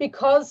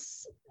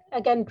 because,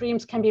 again,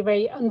 dreams can be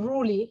very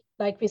unruly,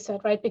 like we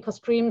said, right? Because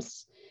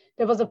dreams,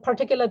 there was a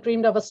particular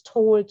dream that was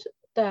told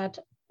that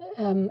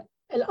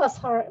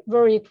Al-Azhar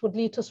worried would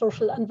lead to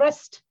social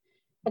unrest.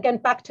 Again,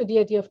 back to the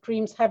idea of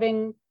dreams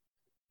having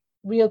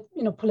real,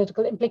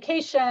 political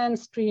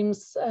implications,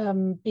 dreams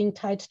being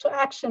tied to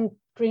action,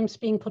 dreams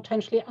being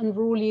potentially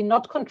unruly,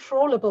 not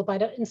controllable by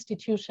the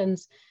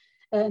institutions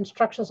and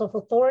structures of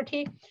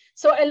authority.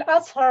 So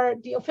Al-Azhar,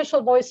 the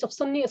official voice of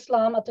Sunni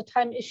Islam at the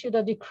time, issued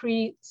a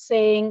decree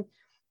saying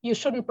you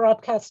shouldn't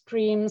broadcast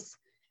dreams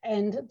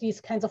and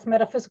these kinds of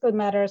metaphysical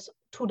matters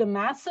to the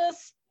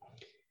masses.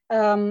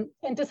 And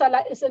this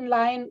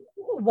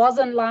was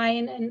in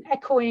line and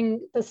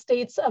echoing the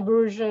state's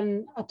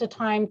aversion at the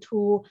time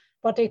to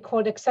what they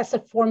called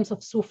excessive forms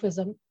of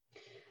Sufism.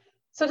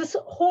 So this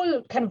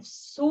whole kind of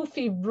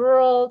Sufi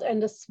world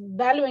and this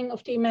valuing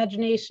of the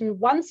imagination,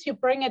 once you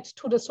bring it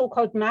to the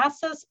so-called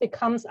masses,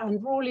 becomes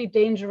unruly,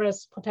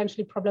 dangerous,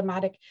 potentially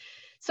problematic.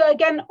 So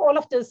again, all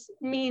of this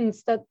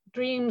means that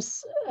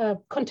dreams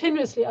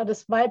continuously are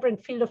this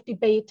vibrant field of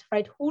debate,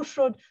 right?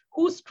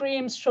 Whose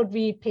dreams should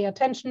we pay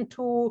attention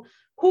to?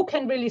 Who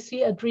can really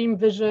see a dream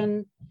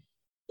vision?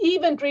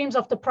 Even dreams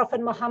of the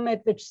Prophet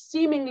Muhammad, which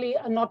seemingly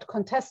are not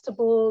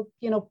contestable,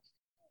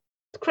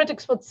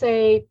 critics would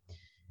say,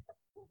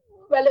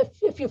 well,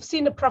 if you've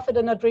seen the Prophet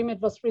in a dream,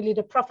 it was really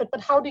the Prophet, but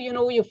how do you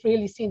know you've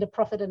really seen the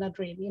Prophet in a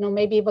dream?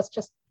 Maybe it was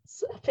just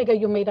a figure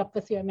you made up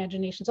with your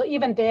imagination. So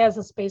even there's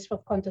a space for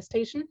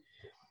contestation.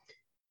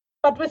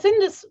 But within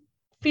this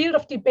field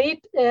of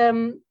debate,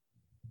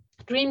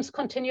 dreams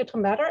continue to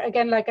matter.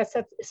 Again, like I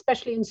said,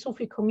 especially in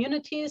Sufi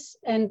communities.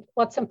 And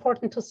what's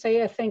important to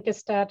say, I think,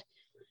 is that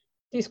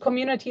these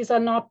communities are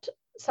not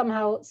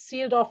somehow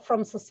sealed off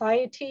from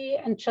society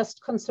and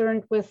just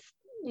concerned with,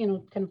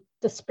 kind of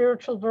the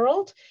spiritual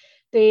world.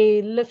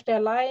 They live their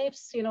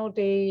lives,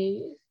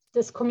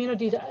 this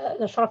community, the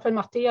Sharaf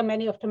al-Mahdiya,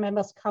 many of the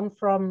members come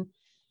from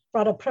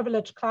rather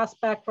privileged class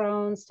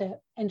backgrounds. They're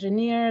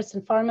engineers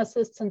and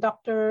pharmacists and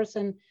doctors.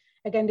 And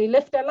again, they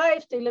live their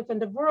life, they live in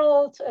the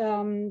world,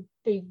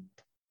 they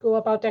go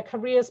about their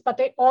careers, but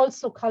they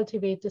also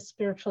cultivate this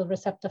spiritual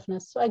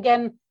receptiveness. So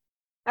again,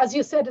 as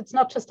you said, it's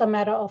not just a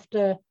matter of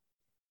the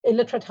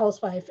illiterate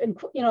housewife,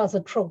 as a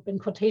trope in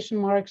quotation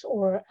marks,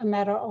 or a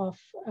matter of,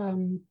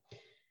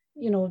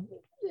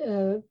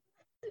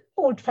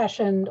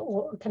 old-fashioned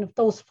or kind of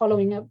those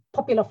following a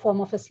popular form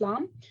of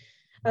Islam.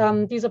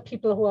 These are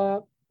people who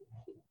are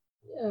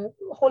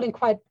holding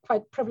quite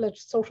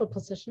privileged social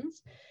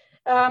positions.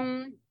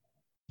 And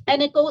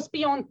it goes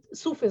beyond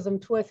Sufism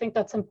too. I think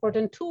that's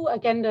important too.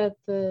 Again,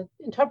 the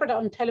interpreter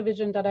on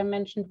television that I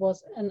mentioned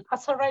was an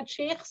Azharite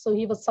sheikh. So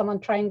he was someone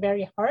trying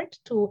very hard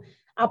to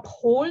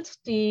uphold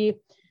the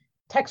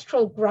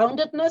textual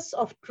groundedness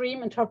of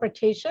dream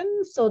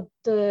interpretation. So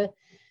the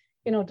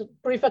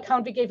brief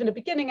account we gave in the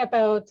beginning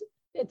about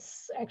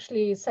it's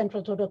actually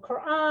central to the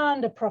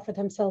Quran, the Prophet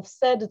himself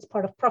said it's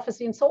part of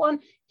prophecy and so on.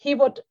 He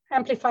would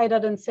amplify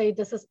that and say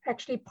this is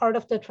actually part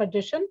of the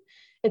tradition.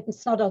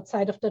 It's not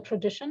outside of the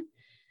tradition.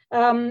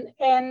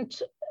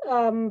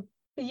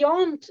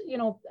 Beyond,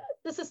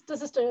 this is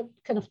the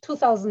kind of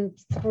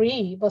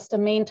 2003 was the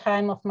main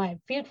time of my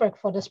fieldwork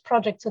for this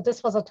project. So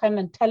this was a time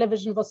when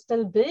television was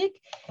still big.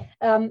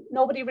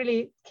 Nobody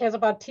really cares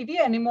about TV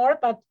anymore,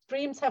 but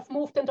dreams have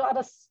moved into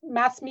other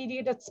mass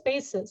mediated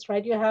spaces,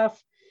 right? You have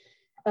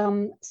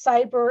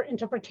cyber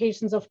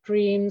interpretations of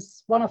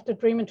dreams. One of the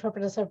dream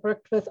interpreters I've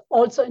worked with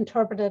also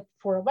interpreted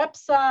for a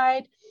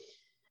website.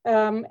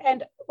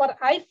 And what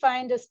I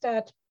find is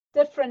that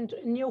different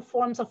new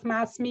forms of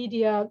mass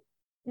media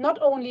not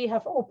only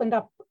have opened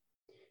up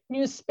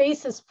new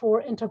spaces for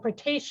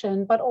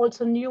interpretation, but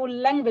also new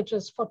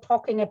languages for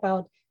talking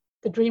about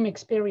the dream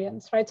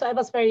experience, right? So I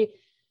was very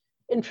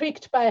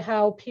intrigued by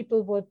how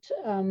people would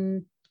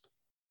kind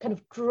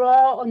of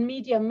draw on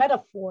media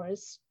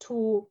metaphors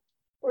to,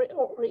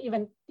 or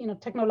even,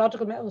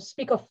 technological, or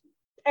speak of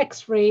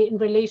X-ray in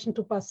relation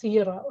to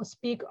Basira, or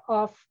speak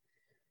of,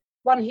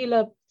 one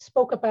healer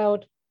spoke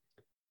about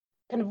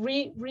kind of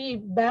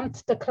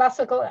revamped the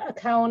classical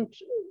account,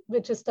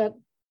 which is that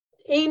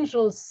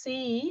angels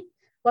see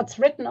what's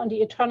written on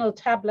the eternal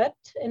tablet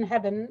in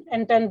heaven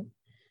and then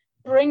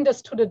bring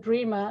this to the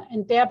dreamer,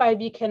 and thereby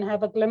we can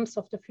have a glimpse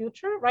of the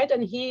future, right?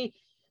 And he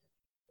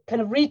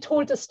kind of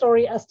retold the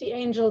story as the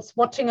angels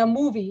watching a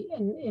movie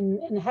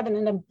in heaven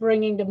and then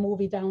bringing the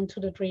movie down to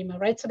the dreamer,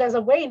 right? So there's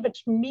a way in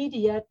which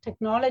media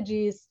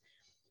technologies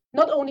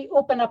not only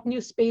open up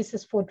new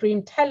spaces for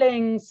dream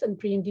tellings and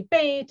dream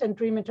debate and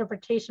dream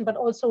interpretation, but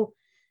also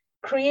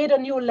create a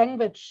new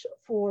language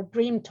for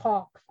dream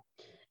talk.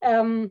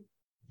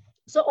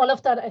 So all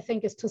of that, I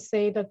think, is to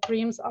say that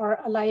dreams are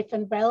alive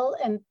and well,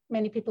 and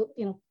many people,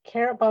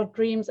 care about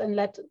dreams and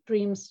let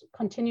dreams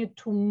continue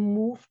to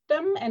move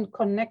them and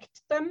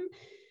connect them.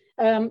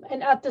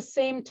 And at the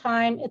same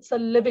time, it's a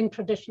living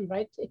tradition,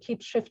 right? It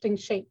keeps shifting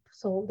shape.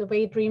 So the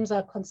way dreams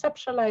are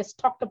conceptualized,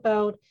 talked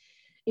about,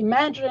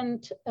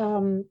 imagined,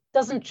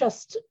 doesn't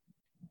just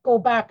go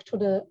back to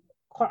the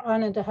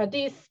Quran and the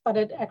Hadith, but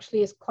it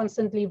actually is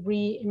constantly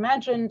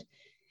reimagined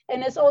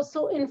and is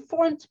also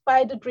informed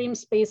by the dream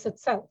space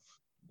itself,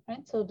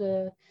 right?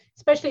 So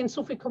especially in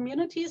Sufi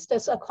communities,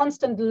 there's a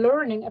constant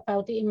learning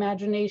about the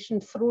imagination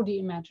through the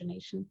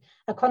imagination,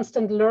 a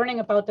constant learning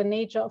about the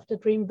nature of the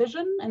dream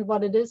vision and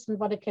what it is and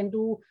what it can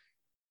do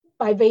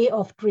by way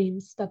of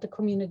dreams that the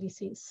community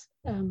sees.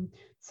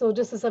 So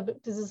this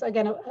is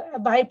again a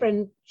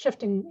vibrant,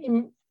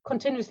 shifting,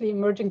 continuously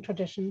emerging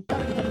tradition.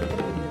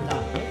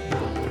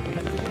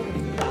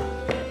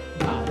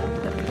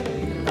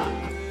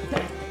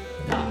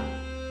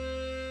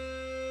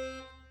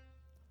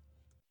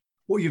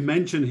 What you've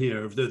mentioned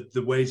here of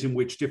the ways in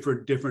which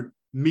different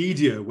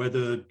media,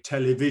 whether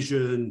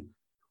television,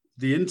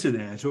 the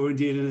internet, or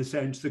indeed in a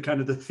sense the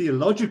kind of the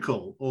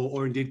theological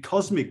or indeed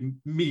cosmic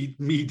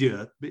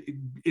media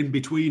in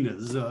between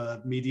us,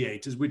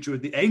 mediators, which are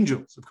the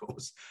angels, of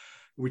course,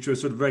 which are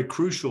sort of very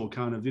crucial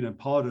kind of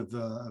part of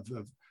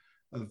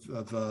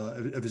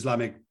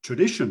Islamic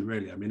tradition,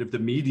 really. I mean, of the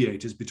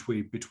mediators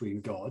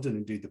between God and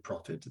indeed the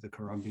Prophet, the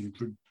Quran being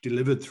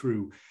delivered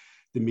through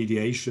the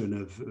mediation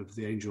of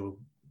the angel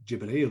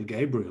Jibreel,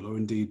 Gabriel, or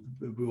indeed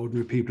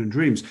ordinary people in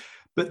dreams.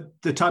 But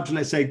the types of,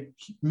 let's say,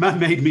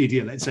 man-made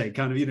media, let's say,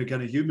 kind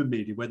of human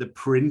media, whether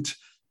print,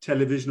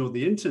 television, or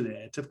the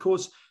internet, of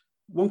course,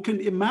 one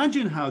can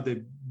imagine how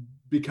they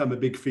become a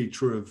big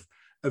feature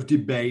of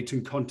debate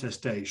and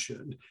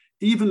contestation,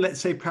 even,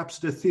 let's say, perhaps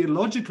at a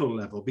theological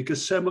level,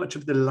 because so much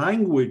of the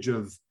language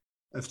of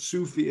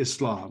Sufi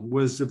Islam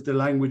was of the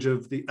language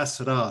of the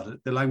asrar,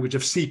 the language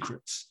of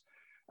secrets,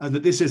 and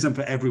that this isn't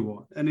for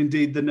everyone. And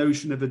indeed, the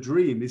notion of a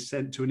dream is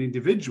sent to an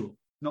individual,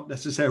 not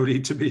necessarily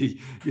to be,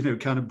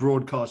 kind of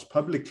broadcast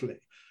publicly.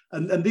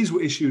 And these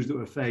were issues that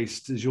were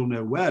faced, as you'll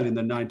know well, in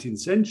the 19th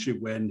century,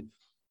 when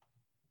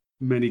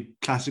many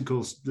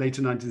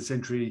later 19th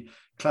century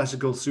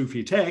classical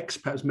Sufi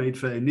texts, perhaps made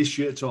for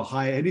initiates or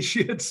higher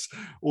initiates,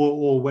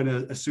 or when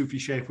a Sufi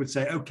sheikh would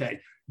say, okay,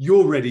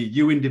 you're ready,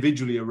 you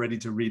individually are ready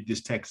to read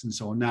this text and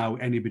so on. Now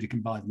anybody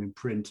can buy them in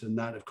print. And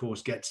that, of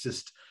course, gets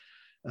just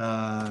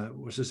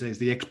is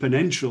the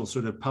exponential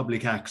sort of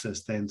public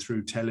access then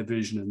through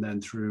television and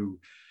then through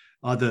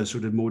other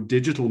sort of more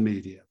digital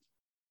media.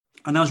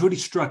 And I was really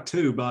struck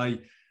too by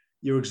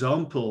your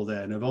example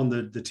then of on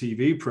the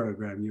TV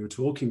program you were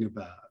talking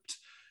about,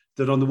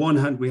 that on the one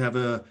hand we have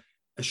a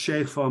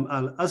sheikh from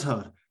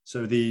Al-Azhar,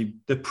 so the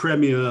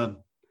premier,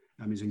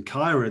 he's in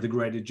Cairo, the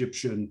great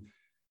Egyptian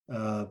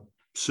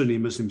Sunni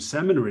Muslim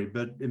seminary,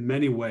 but in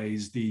many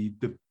ways the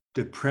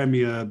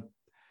premier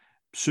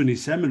Sunni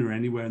seminary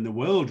anywhere in the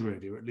world,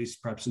 really, or at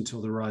least perhaps until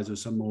the rise of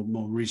some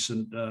more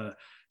recent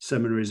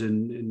seminaries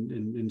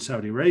in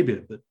Saudi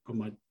Arabia. But one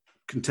might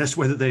contest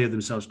whether they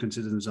themselves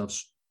consider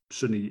themselves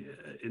Sunni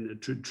in a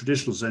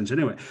traditional sense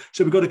anyway.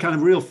 So we've got a kind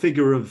of real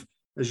figure of,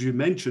 as you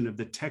mentioned, of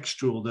the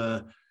textual,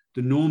 the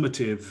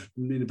normative,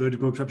 in inverted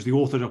commas, perhaps the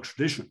orthodox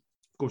tradition.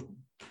 Of course,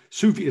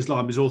 Sufi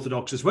Islam is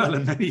orthodox as well,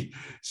 and many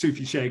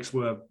Sufi sheikhs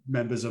were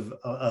members of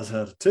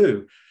Azhar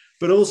too.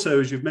 But also,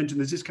 as you've mentioned,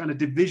 there's this kind of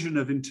division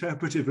of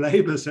interpretive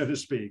labor, so to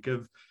speak,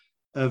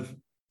 of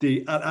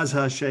the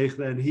Al-Azhar sheikh.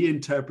 Then he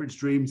interprets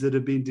dreams that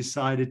have been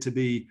decided to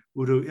be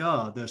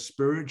ru'ya, the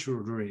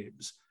spiritual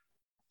dreams.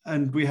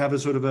 And we have a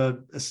sort of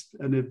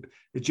an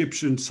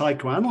Egyptian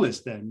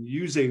psychoanalyst then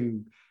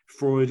using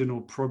Freudian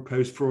or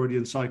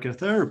post-Freudian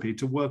psychotherapy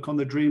to work on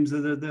the dreams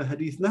that are the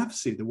hadith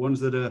nafsi, the ones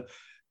that are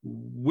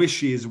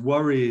wishes,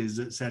 worries,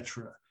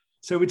 etc.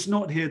 So it's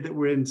not here that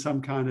we're in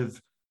some kind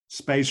of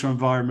space or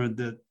environment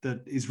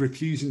that is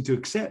refusing to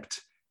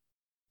accept,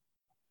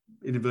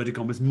 in inverted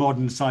commas,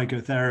 modern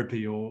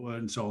psychotherapy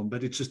and so on.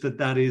 But it's just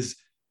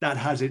that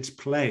has its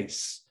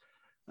place,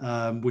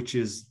 which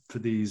is for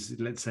these,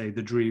 let's say,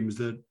 the dreams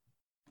that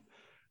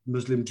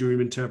Muslim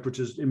dream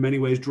interpreters, in many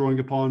ways drawing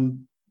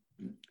upon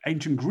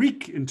ancient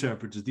Greek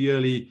interpreters. The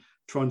early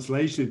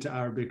translation into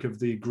Arabic of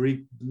the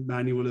Greek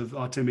manual of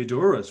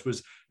Artemidorus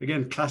was,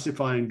 again,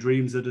 classifying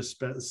dreams that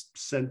are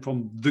sent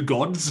from the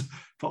gods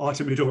for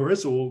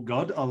Artemidorus, or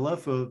God, Allah,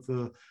 for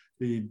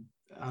the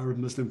Arab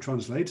Muslim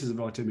translators of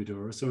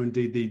Artemidorus, or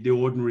indeed the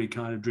ordinary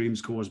kind of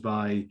dreams caused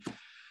by,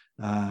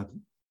 I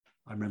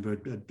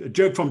remember a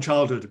joke from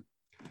childhood.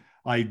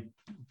 How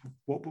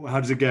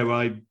does it go?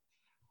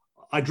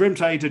 I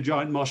dreamt I ate a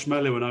giant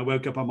marshmallow and I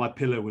woke up and my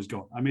pillow was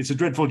gone. I mean, it's a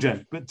dreadful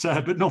joke, but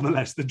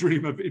nonetheless, the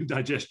dream of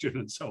indigestion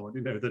and so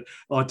on, that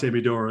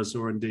Artemidorus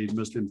or indeed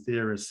Muslim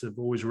theorists have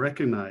always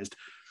recognized.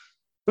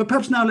 But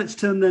perhaps now let's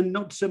turn then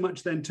not so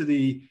much then to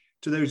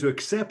those who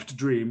accept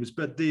dreams,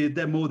 but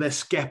they're more their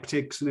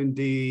skeptics and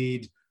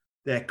indeed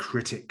their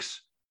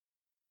critics.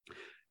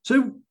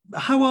 So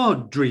how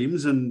are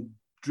dreams and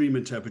dream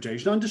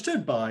interpretation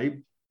understood by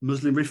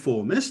Muslim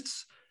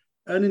reformists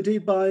and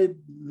indeed by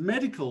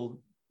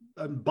medical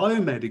and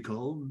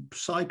biomedical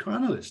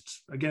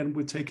psychoanalysts? Again,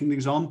 we're taking the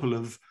example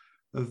of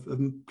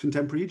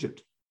contemporary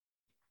Egypt.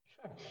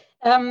 Sure.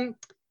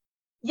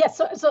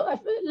 Yes,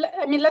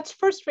 I mean, let's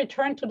first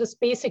return to this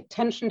basic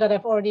tension that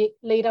I've already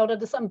laid out, of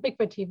this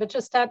ambiguity, which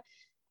is that,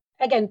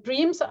 again,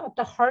 dreams are at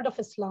the heart of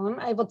Islam,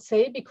 I would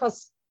say,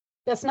 because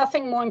there's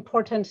nothing more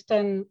important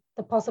than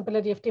the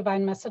possibility of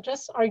divine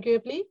messages,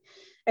 arguably.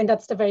 And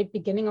that's the very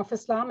beginning of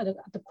Islam,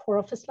 at the core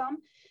of Islam.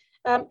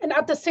 And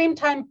at the same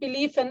time,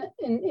 belief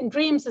in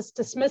dreams is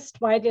dismissed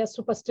widely as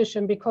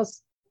superstition,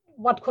 because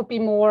what could be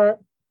more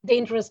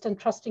dangerous than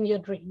trusting your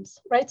dreams,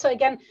 right? So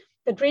again,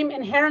 the dream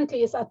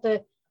inherently is at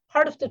the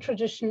heart of the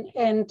tradition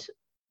and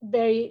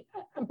very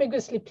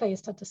ambiguously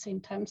placed at the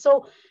same time.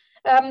 So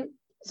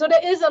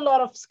there is a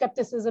lot of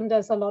skepticism,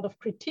 there's a lot of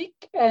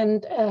critique,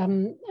 and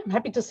I'm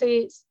happy to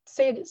say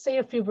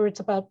a few words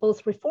about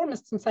both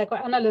reformists and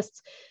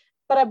psychoanalysts.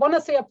 But I want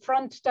to say up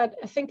front that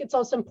I think it's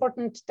also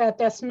important that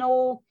there's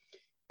no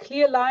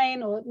clear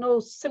line or no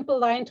simple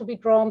line to be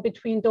drawn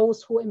between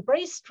those who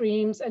embrace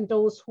dreams and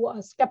those who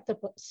are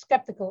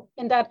skeptical,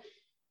 in that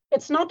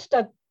it's not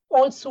that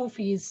all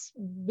Sufis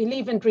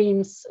believe in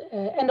dreams,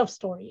 end of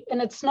story.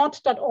 And it's not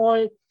that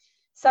all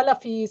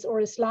Salafis or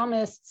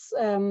Islamists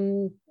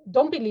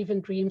don't believe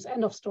in dreams,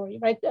 end of story,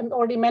 right? I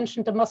already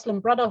mentioned the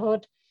Muslim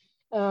Brotherhood,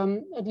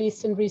 at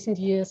least in recent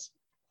years,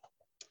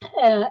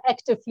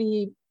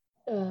 actively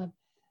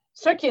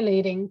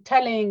circulating,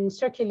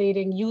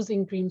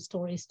 using dream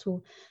stories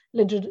to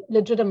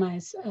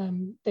legitimize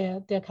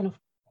their kind of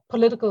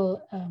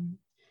political,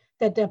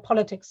 their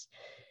politics.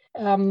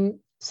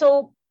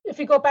 So if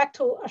we go back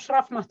to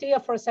Ashraf Mahdia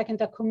for a second,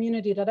 that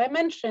community that I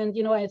mentioned,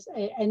 you know, I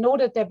know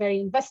that they're very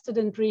invested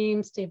in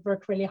dreams. They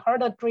work really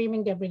hard at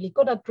dreaming. They're really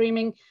good at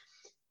dreaming,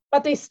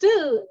 but there's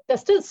still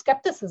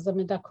skepticism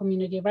in that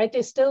community, right?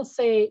 They still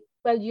say,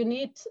 well, you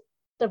need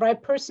the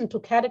right person to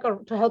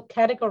help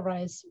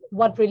categorize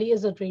what really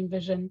is a dream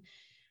vision.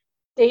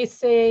 They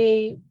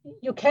say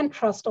you can't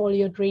trust all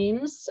your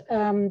dreams.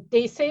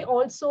 They say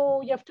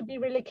also you have to be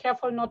really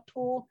careful not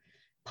to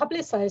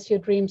publicize your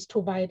dreams too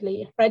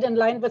widely, right? In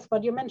line with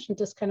what you mentioned,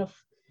 this kind of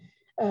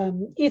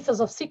ethos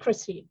of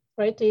secrecy,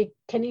 right? They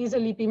can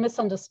easily be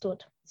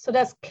misunderstood. So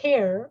there's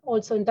care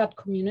also in that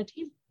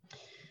community.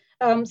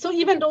 So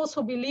even those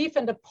who believe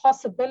in the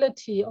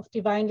possibility of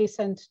divinely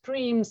sent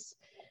dreams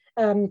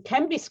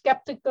can be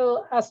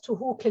skeptical as to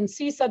who can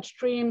see such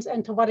dreams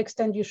and to what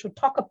extent you should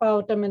talk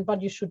about them and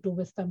what you should do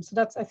with them. So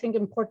that's, I think,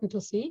 important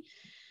to see.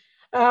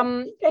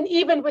 And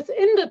even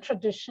within the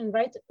tradition,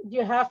 right,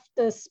 you have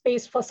the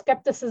space for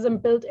skepticism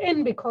built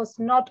in, because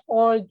not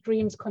all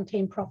dreams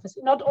contain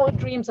prophecy. Not all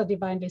dreams are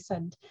divinely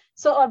sent.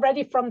 So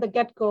already from the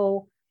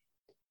get-go,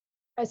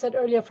 I said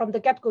earlier, from the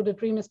get-go, the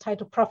dream is tied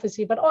to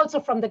prophecy, but also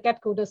from the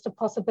get-go, there's the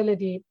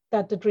possibility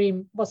that the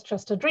dream was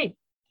just a dream.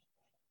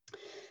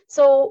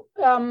 So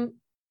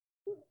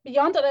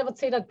beyond that, I would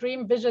say that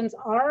dream visions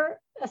are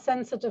a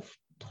sensitive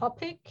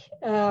topic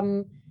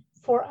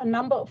for a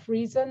number of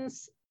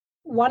reasons.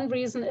 One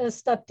reason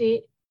is that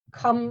they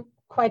come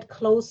quite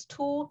close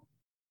to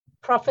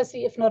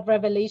prophecy, if not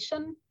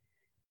revelation.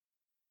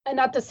 And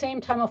at the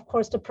same time, of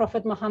course, the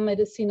Prophet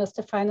Muhammad is seen as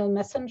the final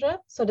messenger.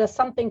 So there's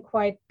something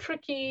quite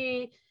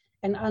tricky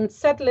and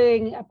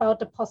unsettling about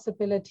the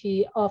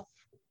possibility of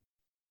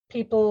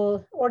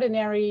people,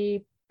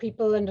 ordinary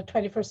people in the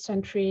 21st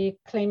century,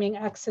 claiming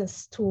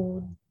access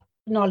to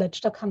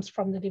knowledge that comes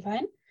from the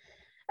divine.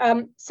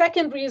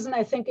 Second reason,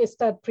 I think, is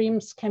that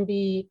dreams can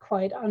be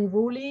quite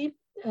unruly.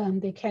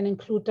 They can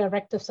include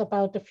directives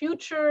about the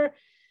future,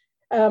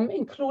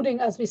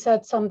 including, as we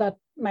said, some that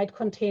might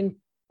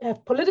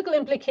have political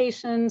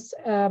implications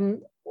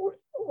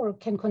or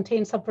can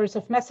contain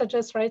subversive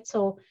messages, right?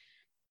 So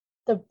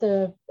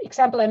the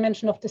example I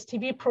mentioned of this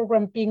TV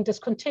program being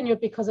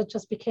discontinued because it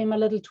just became a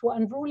little too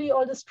unruly,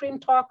 all this dream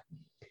talk.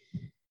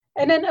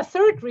 And then a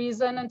third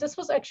reason, and this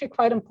was actually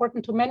quite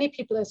important to many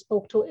people I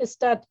spoke to, is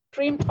that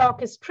dream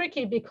talk is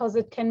tricky because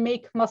it can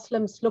make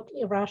Muslims look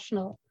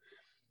irrational.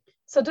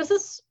 So this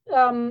is,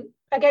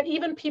 again,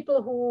 even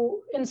people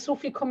who in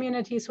Sufi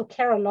communities who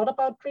care a lot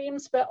about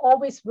dreams, were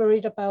always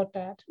worried about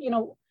that. You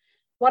know,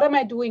 what am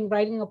I doing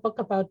writing a book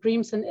about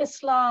dreams in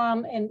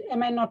Islam? And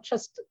am I not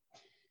just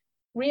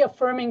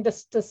reaffirming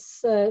this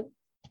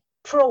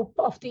trope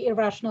of the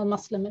irrational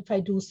Muslim if I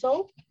do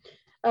so?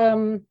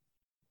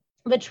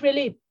 Which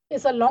really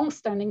is a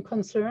long-standing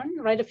concern,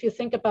 right? If you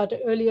think about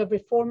the earlier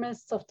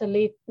reformists of the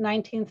late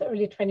 19th,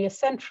 early 20th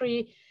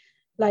century,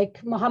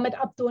 like Muhammad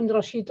Abduh and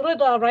Rashid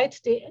Rida, right?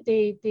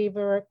 They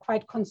were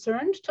quite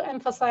concerned to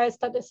emphasize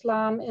that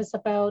Islam is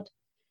about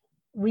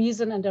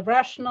reason and the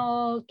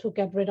rational, to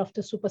get rid of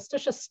the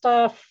superstitious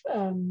stuff.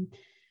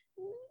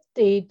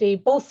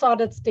 They both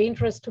thought it's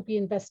dangerous to be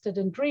invested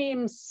in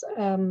dreams.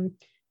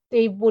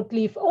 They would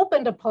leave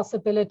open the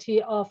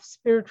possibility of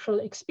spiritual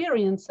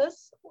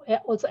experiences,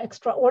 also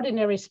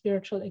extraordinary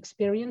spiritual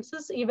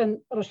experiences.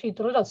 Even Rashid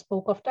Rida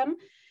spoke of them.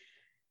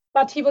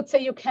 But he would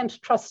say you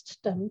can't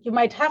trust them. You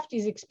might have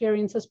these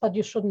experiences, but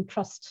you shouldn't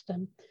trust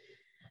them.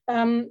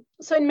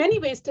 So in many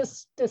ways,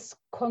 this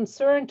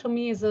concern to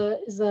me is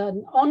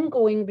an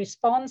ongoing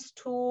response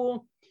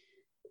to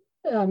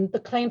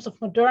the claims of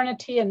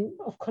modernity and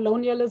of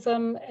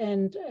colonialism,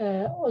 and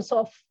also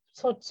of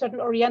certain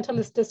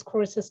Orientalist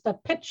discourses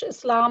that pitch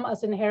Islam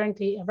as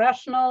inherently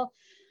irrational,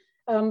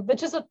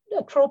 which is a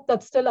trope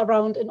that's still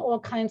around in all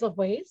kinds of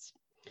ways.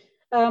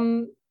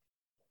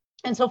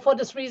 And so for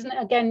this reason,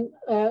 again,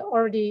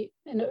 already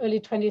in the early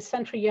 20th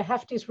century, you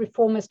have these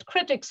reformist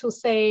critics who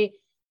say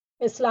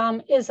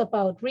Islam is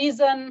about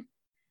reason.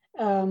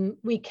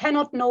 We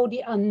cannot know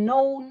the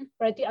unknown,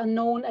 right? The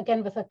unknown,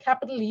 again, with a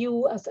capital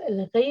U as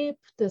el-Ghaib,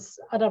 this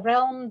other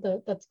realm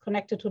that's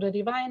connected to the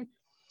divine.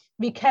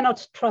 We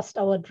cannot trust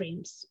our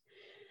dreams.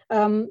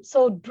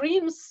 So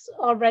dreams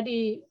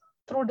already,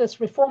 through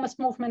this reformist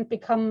movement,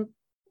 become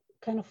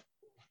kind of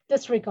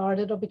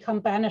disregarded or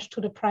become banished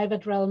to the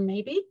private realm,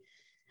 maybe.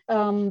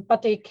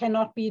 But they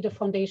cannot be the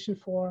foundation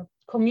for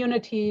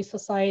community,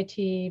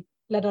 society,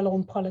 let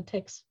alone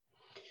politics.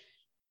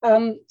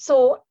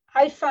 So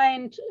I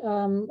found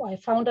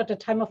at the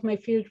time of my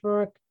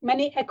fieldwork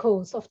many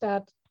echoes of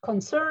that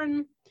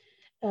concern,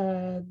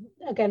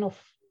 again, of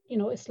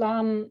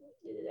Islam,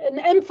 an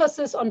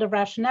emphasis on the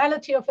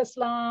rationality of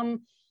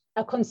Islam,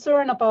 a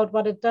concern about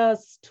what it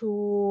does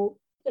to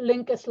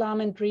link Islam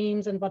and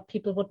dreams and what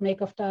people would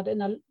make of that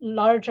in a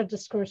larger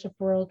discursive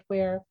world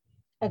where,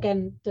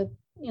 again,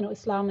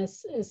 Islam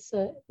is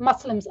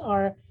Muslims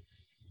are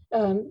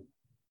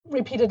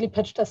repeatedly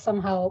pitched as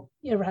somehow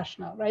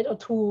irrational, right? Or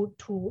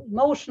too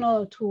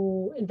emotional,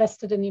 too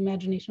invested in the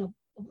imagination, of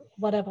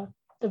whatever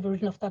the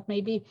version of that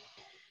may be.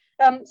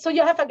 So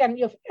you have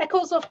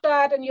echoes of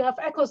that, and you have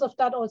echoes of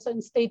that also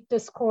in state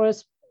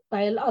discourse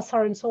by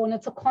Al-Azhar and so on.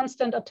 It's a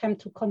constant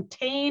attempt to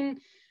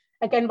contain,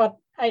 again, what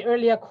I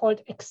earlier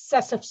called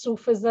excessive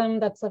Sufism.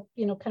 That's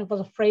kind of was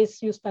a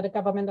phrase used by the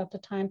government at the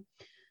time.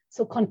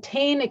 So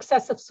contain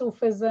excessive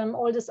Sufism,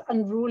 all this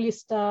unruly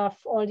stuff,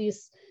 all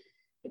these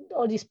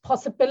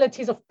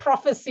possibilities of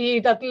prophecy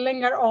that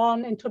linger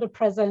on into the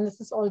present.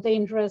 This is all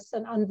dangerous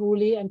and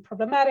unruly and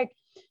problematic,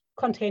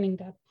 containing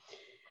that.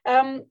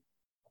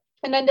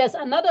 And then there's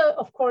another,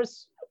 of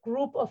course,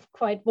 group of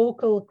quite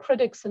vocal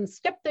critics and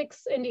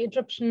skeptics in the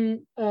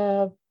Egyptian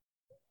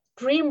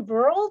dream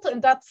world,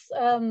 and that's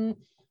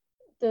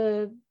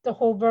the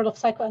whole world of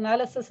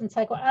psychoanalysis and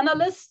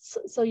psychoanalysts.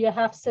 So you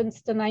have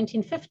since the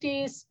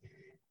 1950s,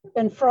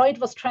 when Freud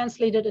was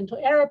translated into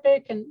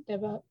Arabic, and there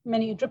were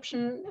many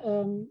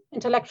Egyptian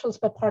intellectuals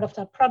were part of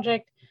that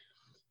project.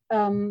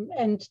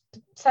 And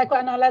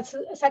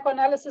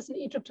psychoanalysis in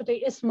Egypt today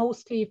is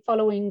mostly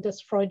following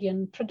this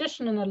Freudian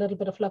tradition and a little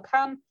bit of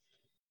Lacan.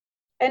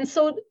 And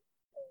so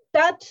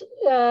that,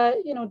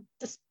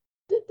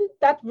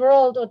 that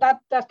world, or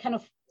that kind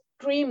of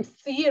dream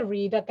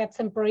theory that gets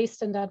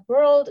embraced in that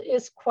world,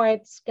 is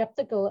quite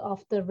skeptical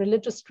of the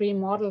religious dream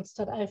models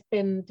that I've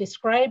been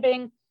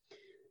describing.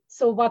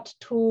 So what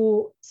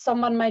to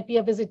someone might be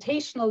a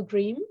visitational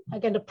dream,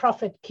 again, the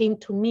prophet came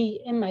to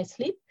me in my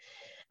sleep,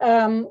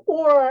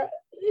 or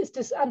is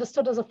this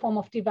understood as a form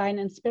of divine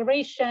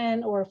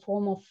inspiration or a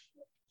form of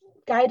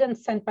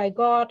guidance sent by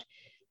God?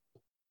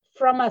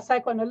 From a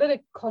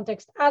psychoanalytic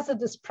context, as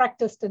it is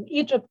practiced in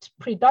Egypt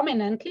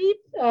predominantly,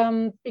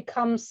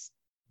 becomes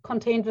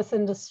contained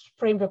within this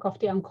framework of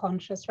the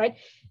unconscious, right?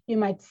 You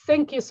might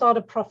think you saw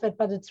the prophet,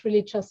 but it's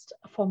really just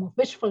a form of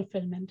wish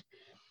fulfillment.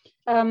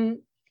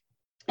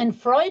 And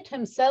Freud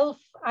himself,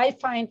 I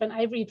find when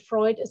I read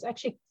Freud, is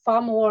actually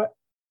far more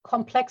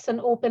complex and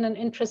open and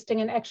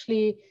interesting, and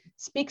actually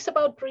speaks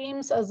about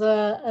dreams as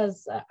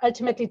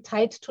ultimately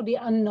tied to the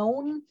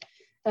unknown,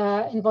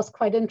 and was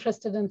quite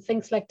interested in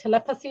things like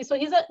telepathy. So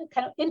he's a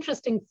kind of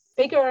interesting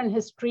figure, and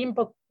his dream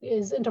book,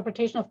 his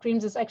interpretation of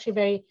dreams is actually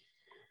very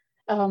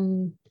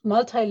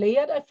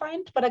multi-layered, I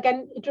find. But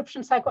again,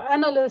 Egyptian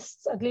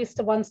psychoanalysts, at least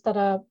the ones that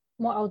are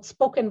more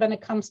outspoken when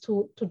it comes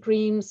to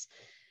dreams,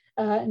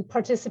 and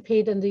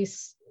participate in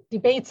these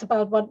debates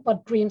about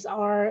what dreams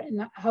are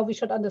and how we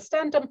should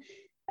understand them,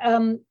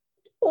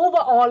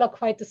 overall are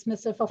quite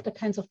dismissive of the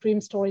kinds of dream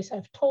stories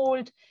I've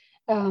told,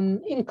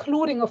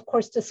 including, of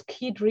course, this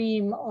key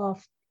dream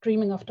of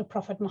dreaming of the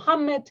Prophet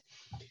Muhammad.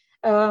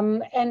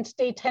 And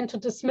they tend to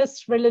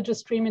dismiss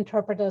religious dream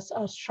interpreters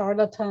as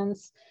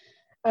charlatans,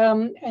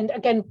 and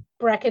again,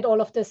 bracket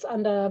all of this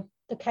under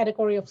the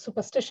category of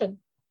superstition.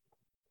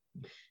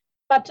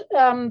 But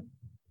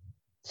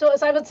so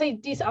as I would say,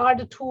 these are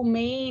the two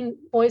main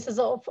voices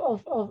of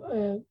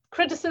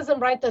criticism,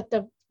 right? That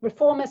the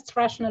reformists,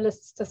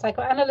 rationalists, the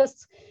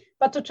psychoanalysts.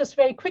 But to just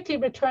very quickly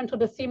return to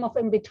the theme of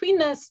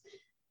in-betweenness,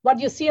 what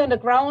you see on the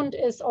ground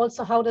is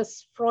also how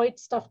this Freud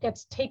stuff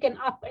gets taken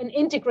up and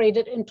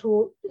integrated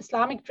into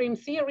Islamic dream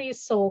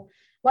theories. So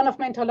one of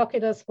my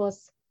interlocutors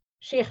was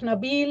Sheikh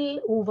Nabil,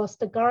 who was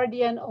the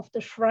guardian of the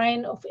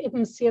shrine of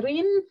Ibn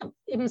Sirin.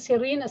 Ibn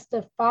Sirin is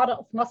the father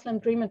of Muslim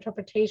dream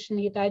interpretation.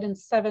 He died in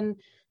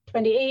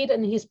 728,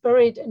 and he's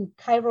buried in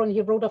Cairo, and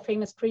he wrote a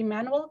famous dream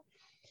manual.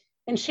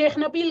 And Sheikh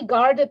Nabil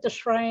guarded the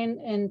shrine,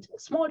 and a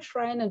small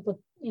shrine, and would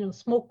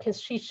smoke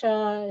his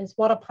shisha, his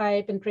water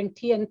pipe, and drink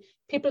tea. And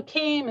people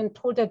came and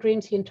told their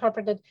dreams. He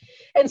interpreted.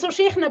 And so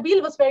Sheikh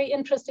Nabil was very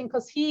interesting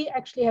because he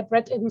actually had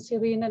read Ibn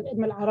Sirin and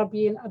Ibn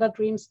al-Arabi and other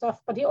dream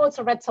stuff, but he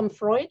also read some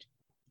Freud.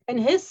 And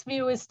his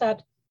view is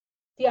that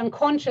the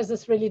unconscious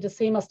is really the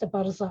same as the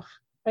barzakh,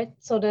 right?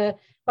 So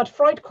what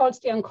Freud calls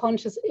the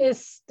unconscious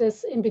is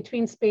this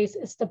in-between space,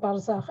 is the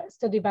barzakh, is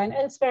the divine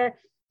elsewhere.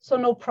 So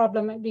no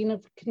problem. I mean, we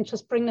can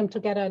just bring them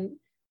together and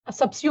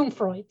subsume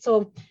Freud.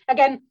 So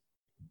again,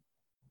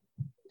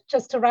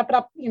 just to wrap it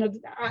up,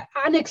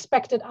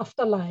 unexpected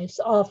afterlives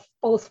of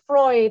both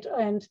Freud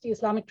and the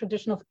Islamic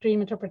tradition of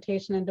dream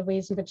interpretation and the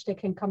ways in which they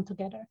can come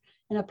together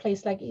in a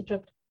place like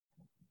Egypt.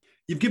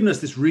 You've given us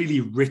this really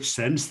rich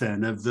sense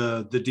then of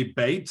the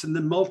debates and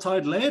the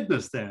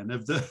multi-layeredness then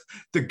of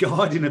the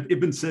guardian of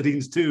Ibn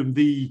Sirin's tomb,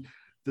 the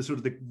sort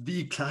of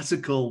the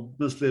classical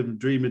Muslim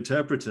dream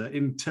interpreter,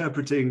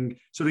 incorporating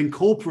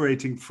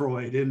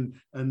Freud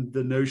and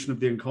the notion of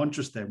the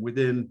unconscious then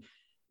within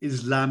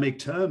Islamic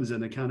terms,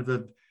 and a kind of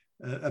a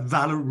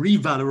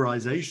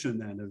revalorization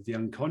then of the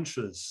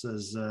unconscious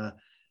as the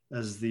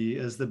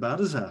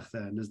barzakh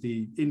then, as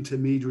the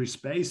intermediary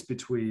space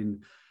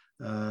between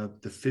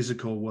the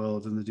physical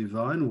world and the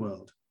divine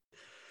world.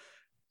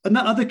 And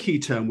that other key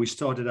term we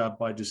started out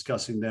by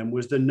discussing then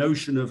was the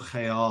notion of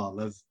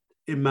khayal, of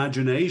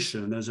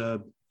imagination as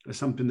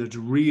something that's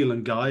real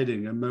and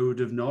guiding, a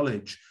mode of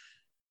knowledge.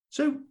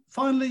 So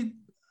finally,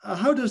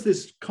 how does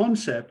this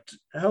concept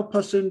help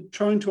us in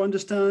trying to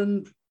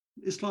understand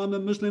Islam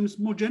and Muslims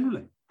more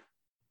generally?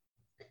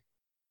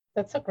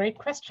 That's a great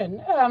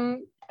question.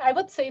 I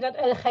would say that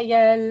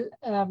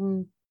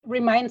al-khayal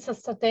reminds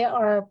us that there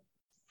are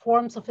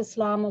forms of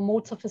Islam or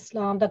modes of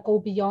Islam that go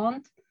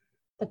beyond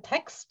the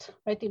text,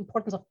 right? The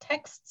importance of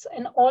texts,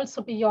 and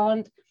also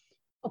beyond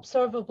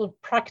observable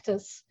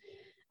practice.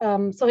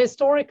 So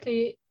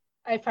historically,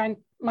 I find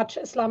much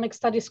Islamic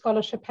studies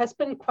scholarship has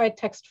been quite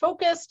text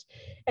focused.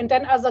 And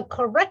then as a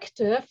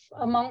corrective,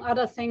 among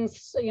other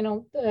things,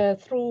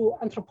 through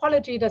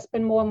anthropology, there's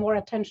been more and more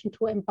attention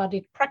to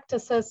embodied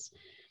practices.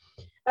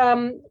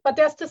 But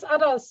there's this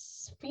other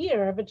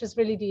sphere, which is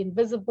really the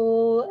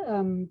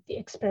invisible, the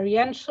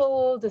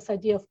experiential, this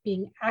idea of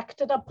being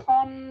acted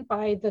upon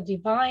by the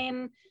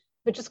divine,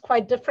 which is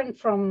quite different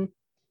from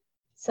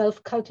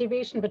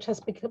self-cultivation, which has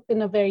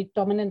been a very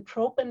dominant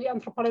trope in the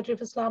anthropology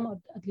of Islam,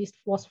 or at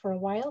least was for a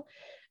while.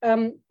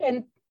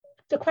 And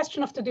the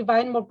question of the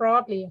divine more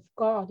broadly, of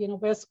God,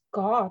 where's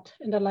God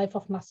in the life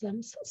of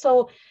Muslims?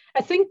 So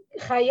I think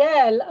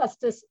khayal as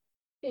this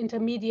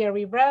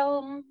intermediary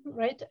realm,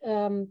 right,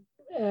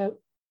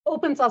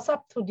 opens us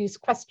up to these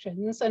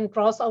questions and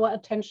draws our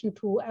attention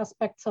to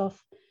aspects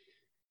of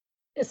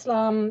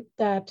Islam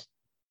that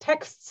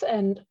texts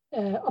and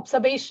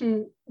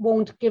observation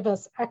won't give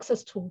us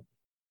access to.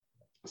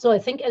 So I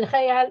think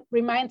al-khayal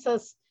reminds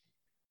us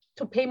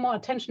to pay more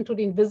attention to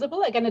the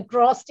invisible. Again, it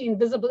draws the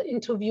invisible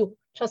into view,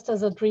 just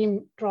as a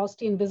dream draws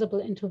the invisible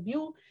into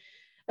view.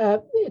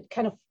 It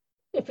kind of,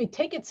 if we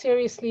take it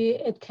seriously,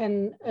 it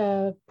can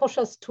push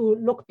us to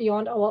look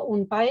beyond our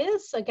own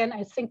bias. Again,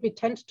 I think we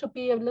tend to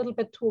be a little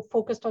bit too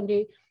focused on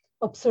the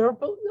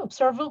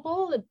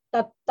observable,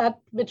 that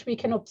which we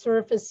can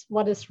observe is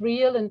what is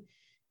real. And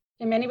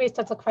in many ways,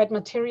 that's a quite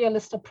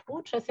materialist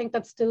approach. I think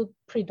that's still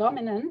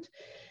predominant.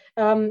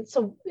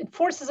 So it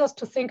forces us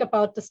to think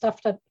about the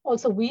stuff that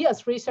also we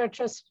as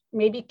researchers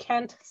maybe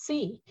can't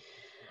see.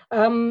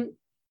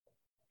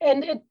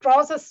 And it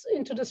draws us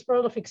into this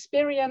world of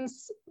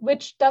experience,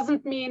 which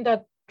doesn't mean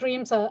that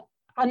dreams are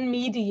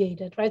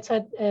unmediated, right?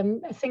 So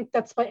I think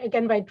that's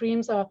why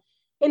dreams are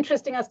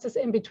interesting as this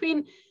in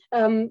between.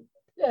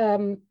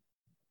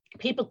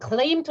 People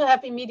claim to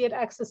have immediate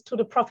access to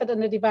the prophet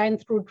and the divine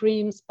through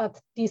dreams, but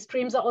these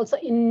dreams are also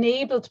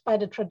enabled by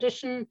the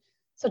tradition.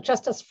 So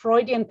just as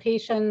Freudian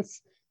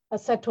patients are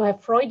said to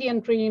have Freudian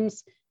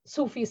dreams,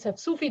 Sufis have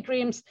Sufi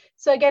dreams.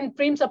 So again,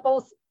 dreams are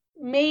both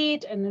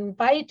made and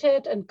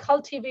invited and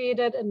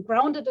cultivated and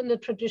grounded in the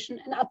tradition,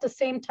 and at the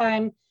same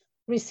time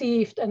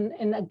received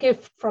and a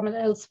gift from an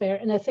elsewhere.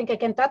 And I think,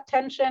 again, that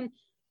tension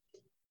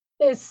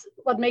is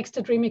what makes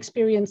the dream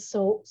experience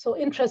so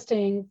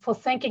interesting for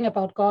thinking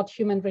about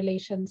God-human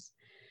relations.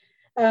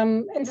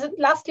 And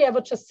lastly, I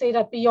would just say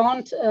that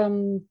beyond,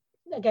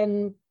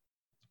 again,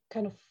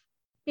 kind of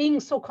being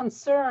so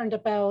concerned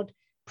about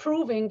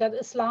proving that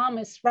Islam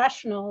is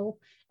rational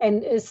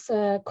and is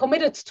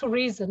committed to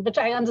reason, which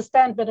I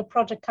understand where the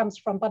project comes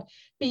from. But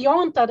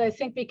beyond that, I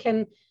think we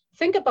can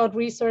think about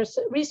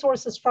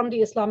resources from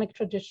the Islamic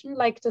tradition,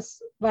 like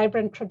this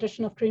vibrant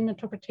tradition of dream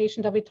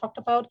interpretation that we talked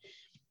about,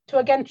 to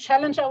again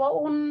challenge our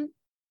own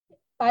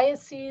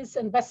biases,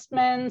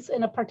 investments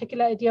in a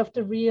particular idea of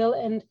the real,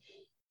 and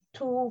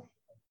to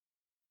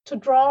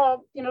draw,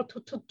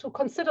 to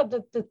consider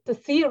the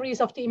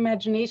theories of the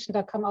imagination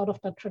that come out of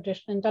that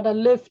tradition and that are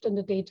lived in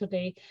the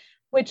day-to-day,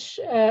 which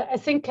I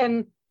think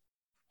can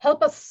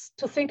help us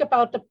to think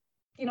about the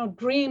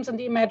dreams and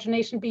the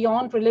imagination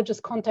beyond religious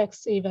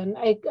contexts even.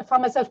 I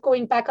found myself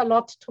going back a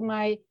lot to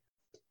my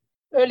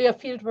earlier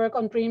fieldwork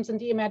on dreams and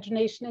the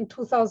imagination in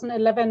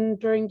 2011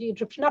 during the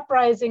Egyptian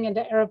uprising and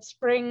the Arab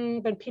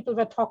Spring, when people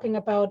were talking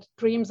about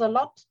dreams a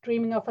lot,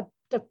 dreaming of a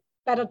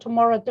better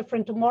tomorrow,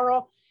 different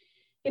tomorrow.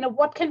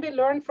 What can we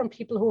learn from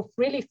people who've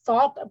really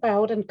thought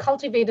about and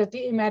cultivated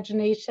the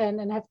imagination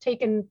and have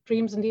taken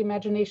dreams and the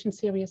imagination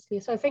seriously?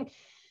 So I think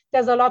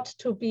there's a lot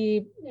to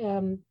be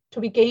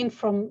gained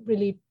from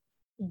really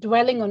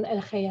dwelling on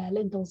El Khayal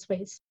in those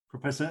ways.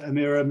 Professor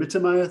Amira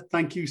Mittermeier,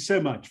 thank you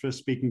so much for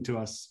speaking to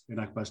us in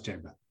Akbar's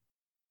Chamber.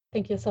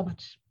 Thank you so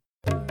much.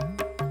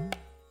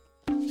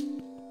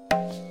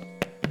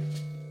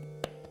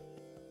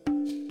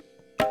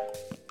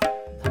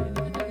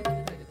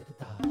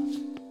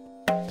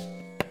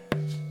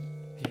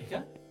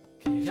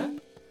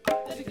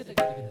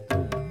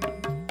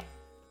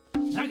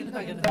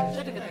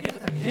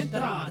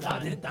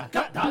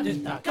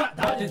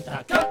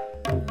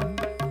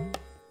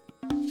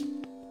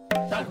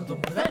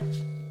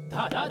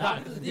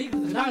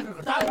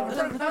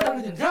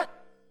 Da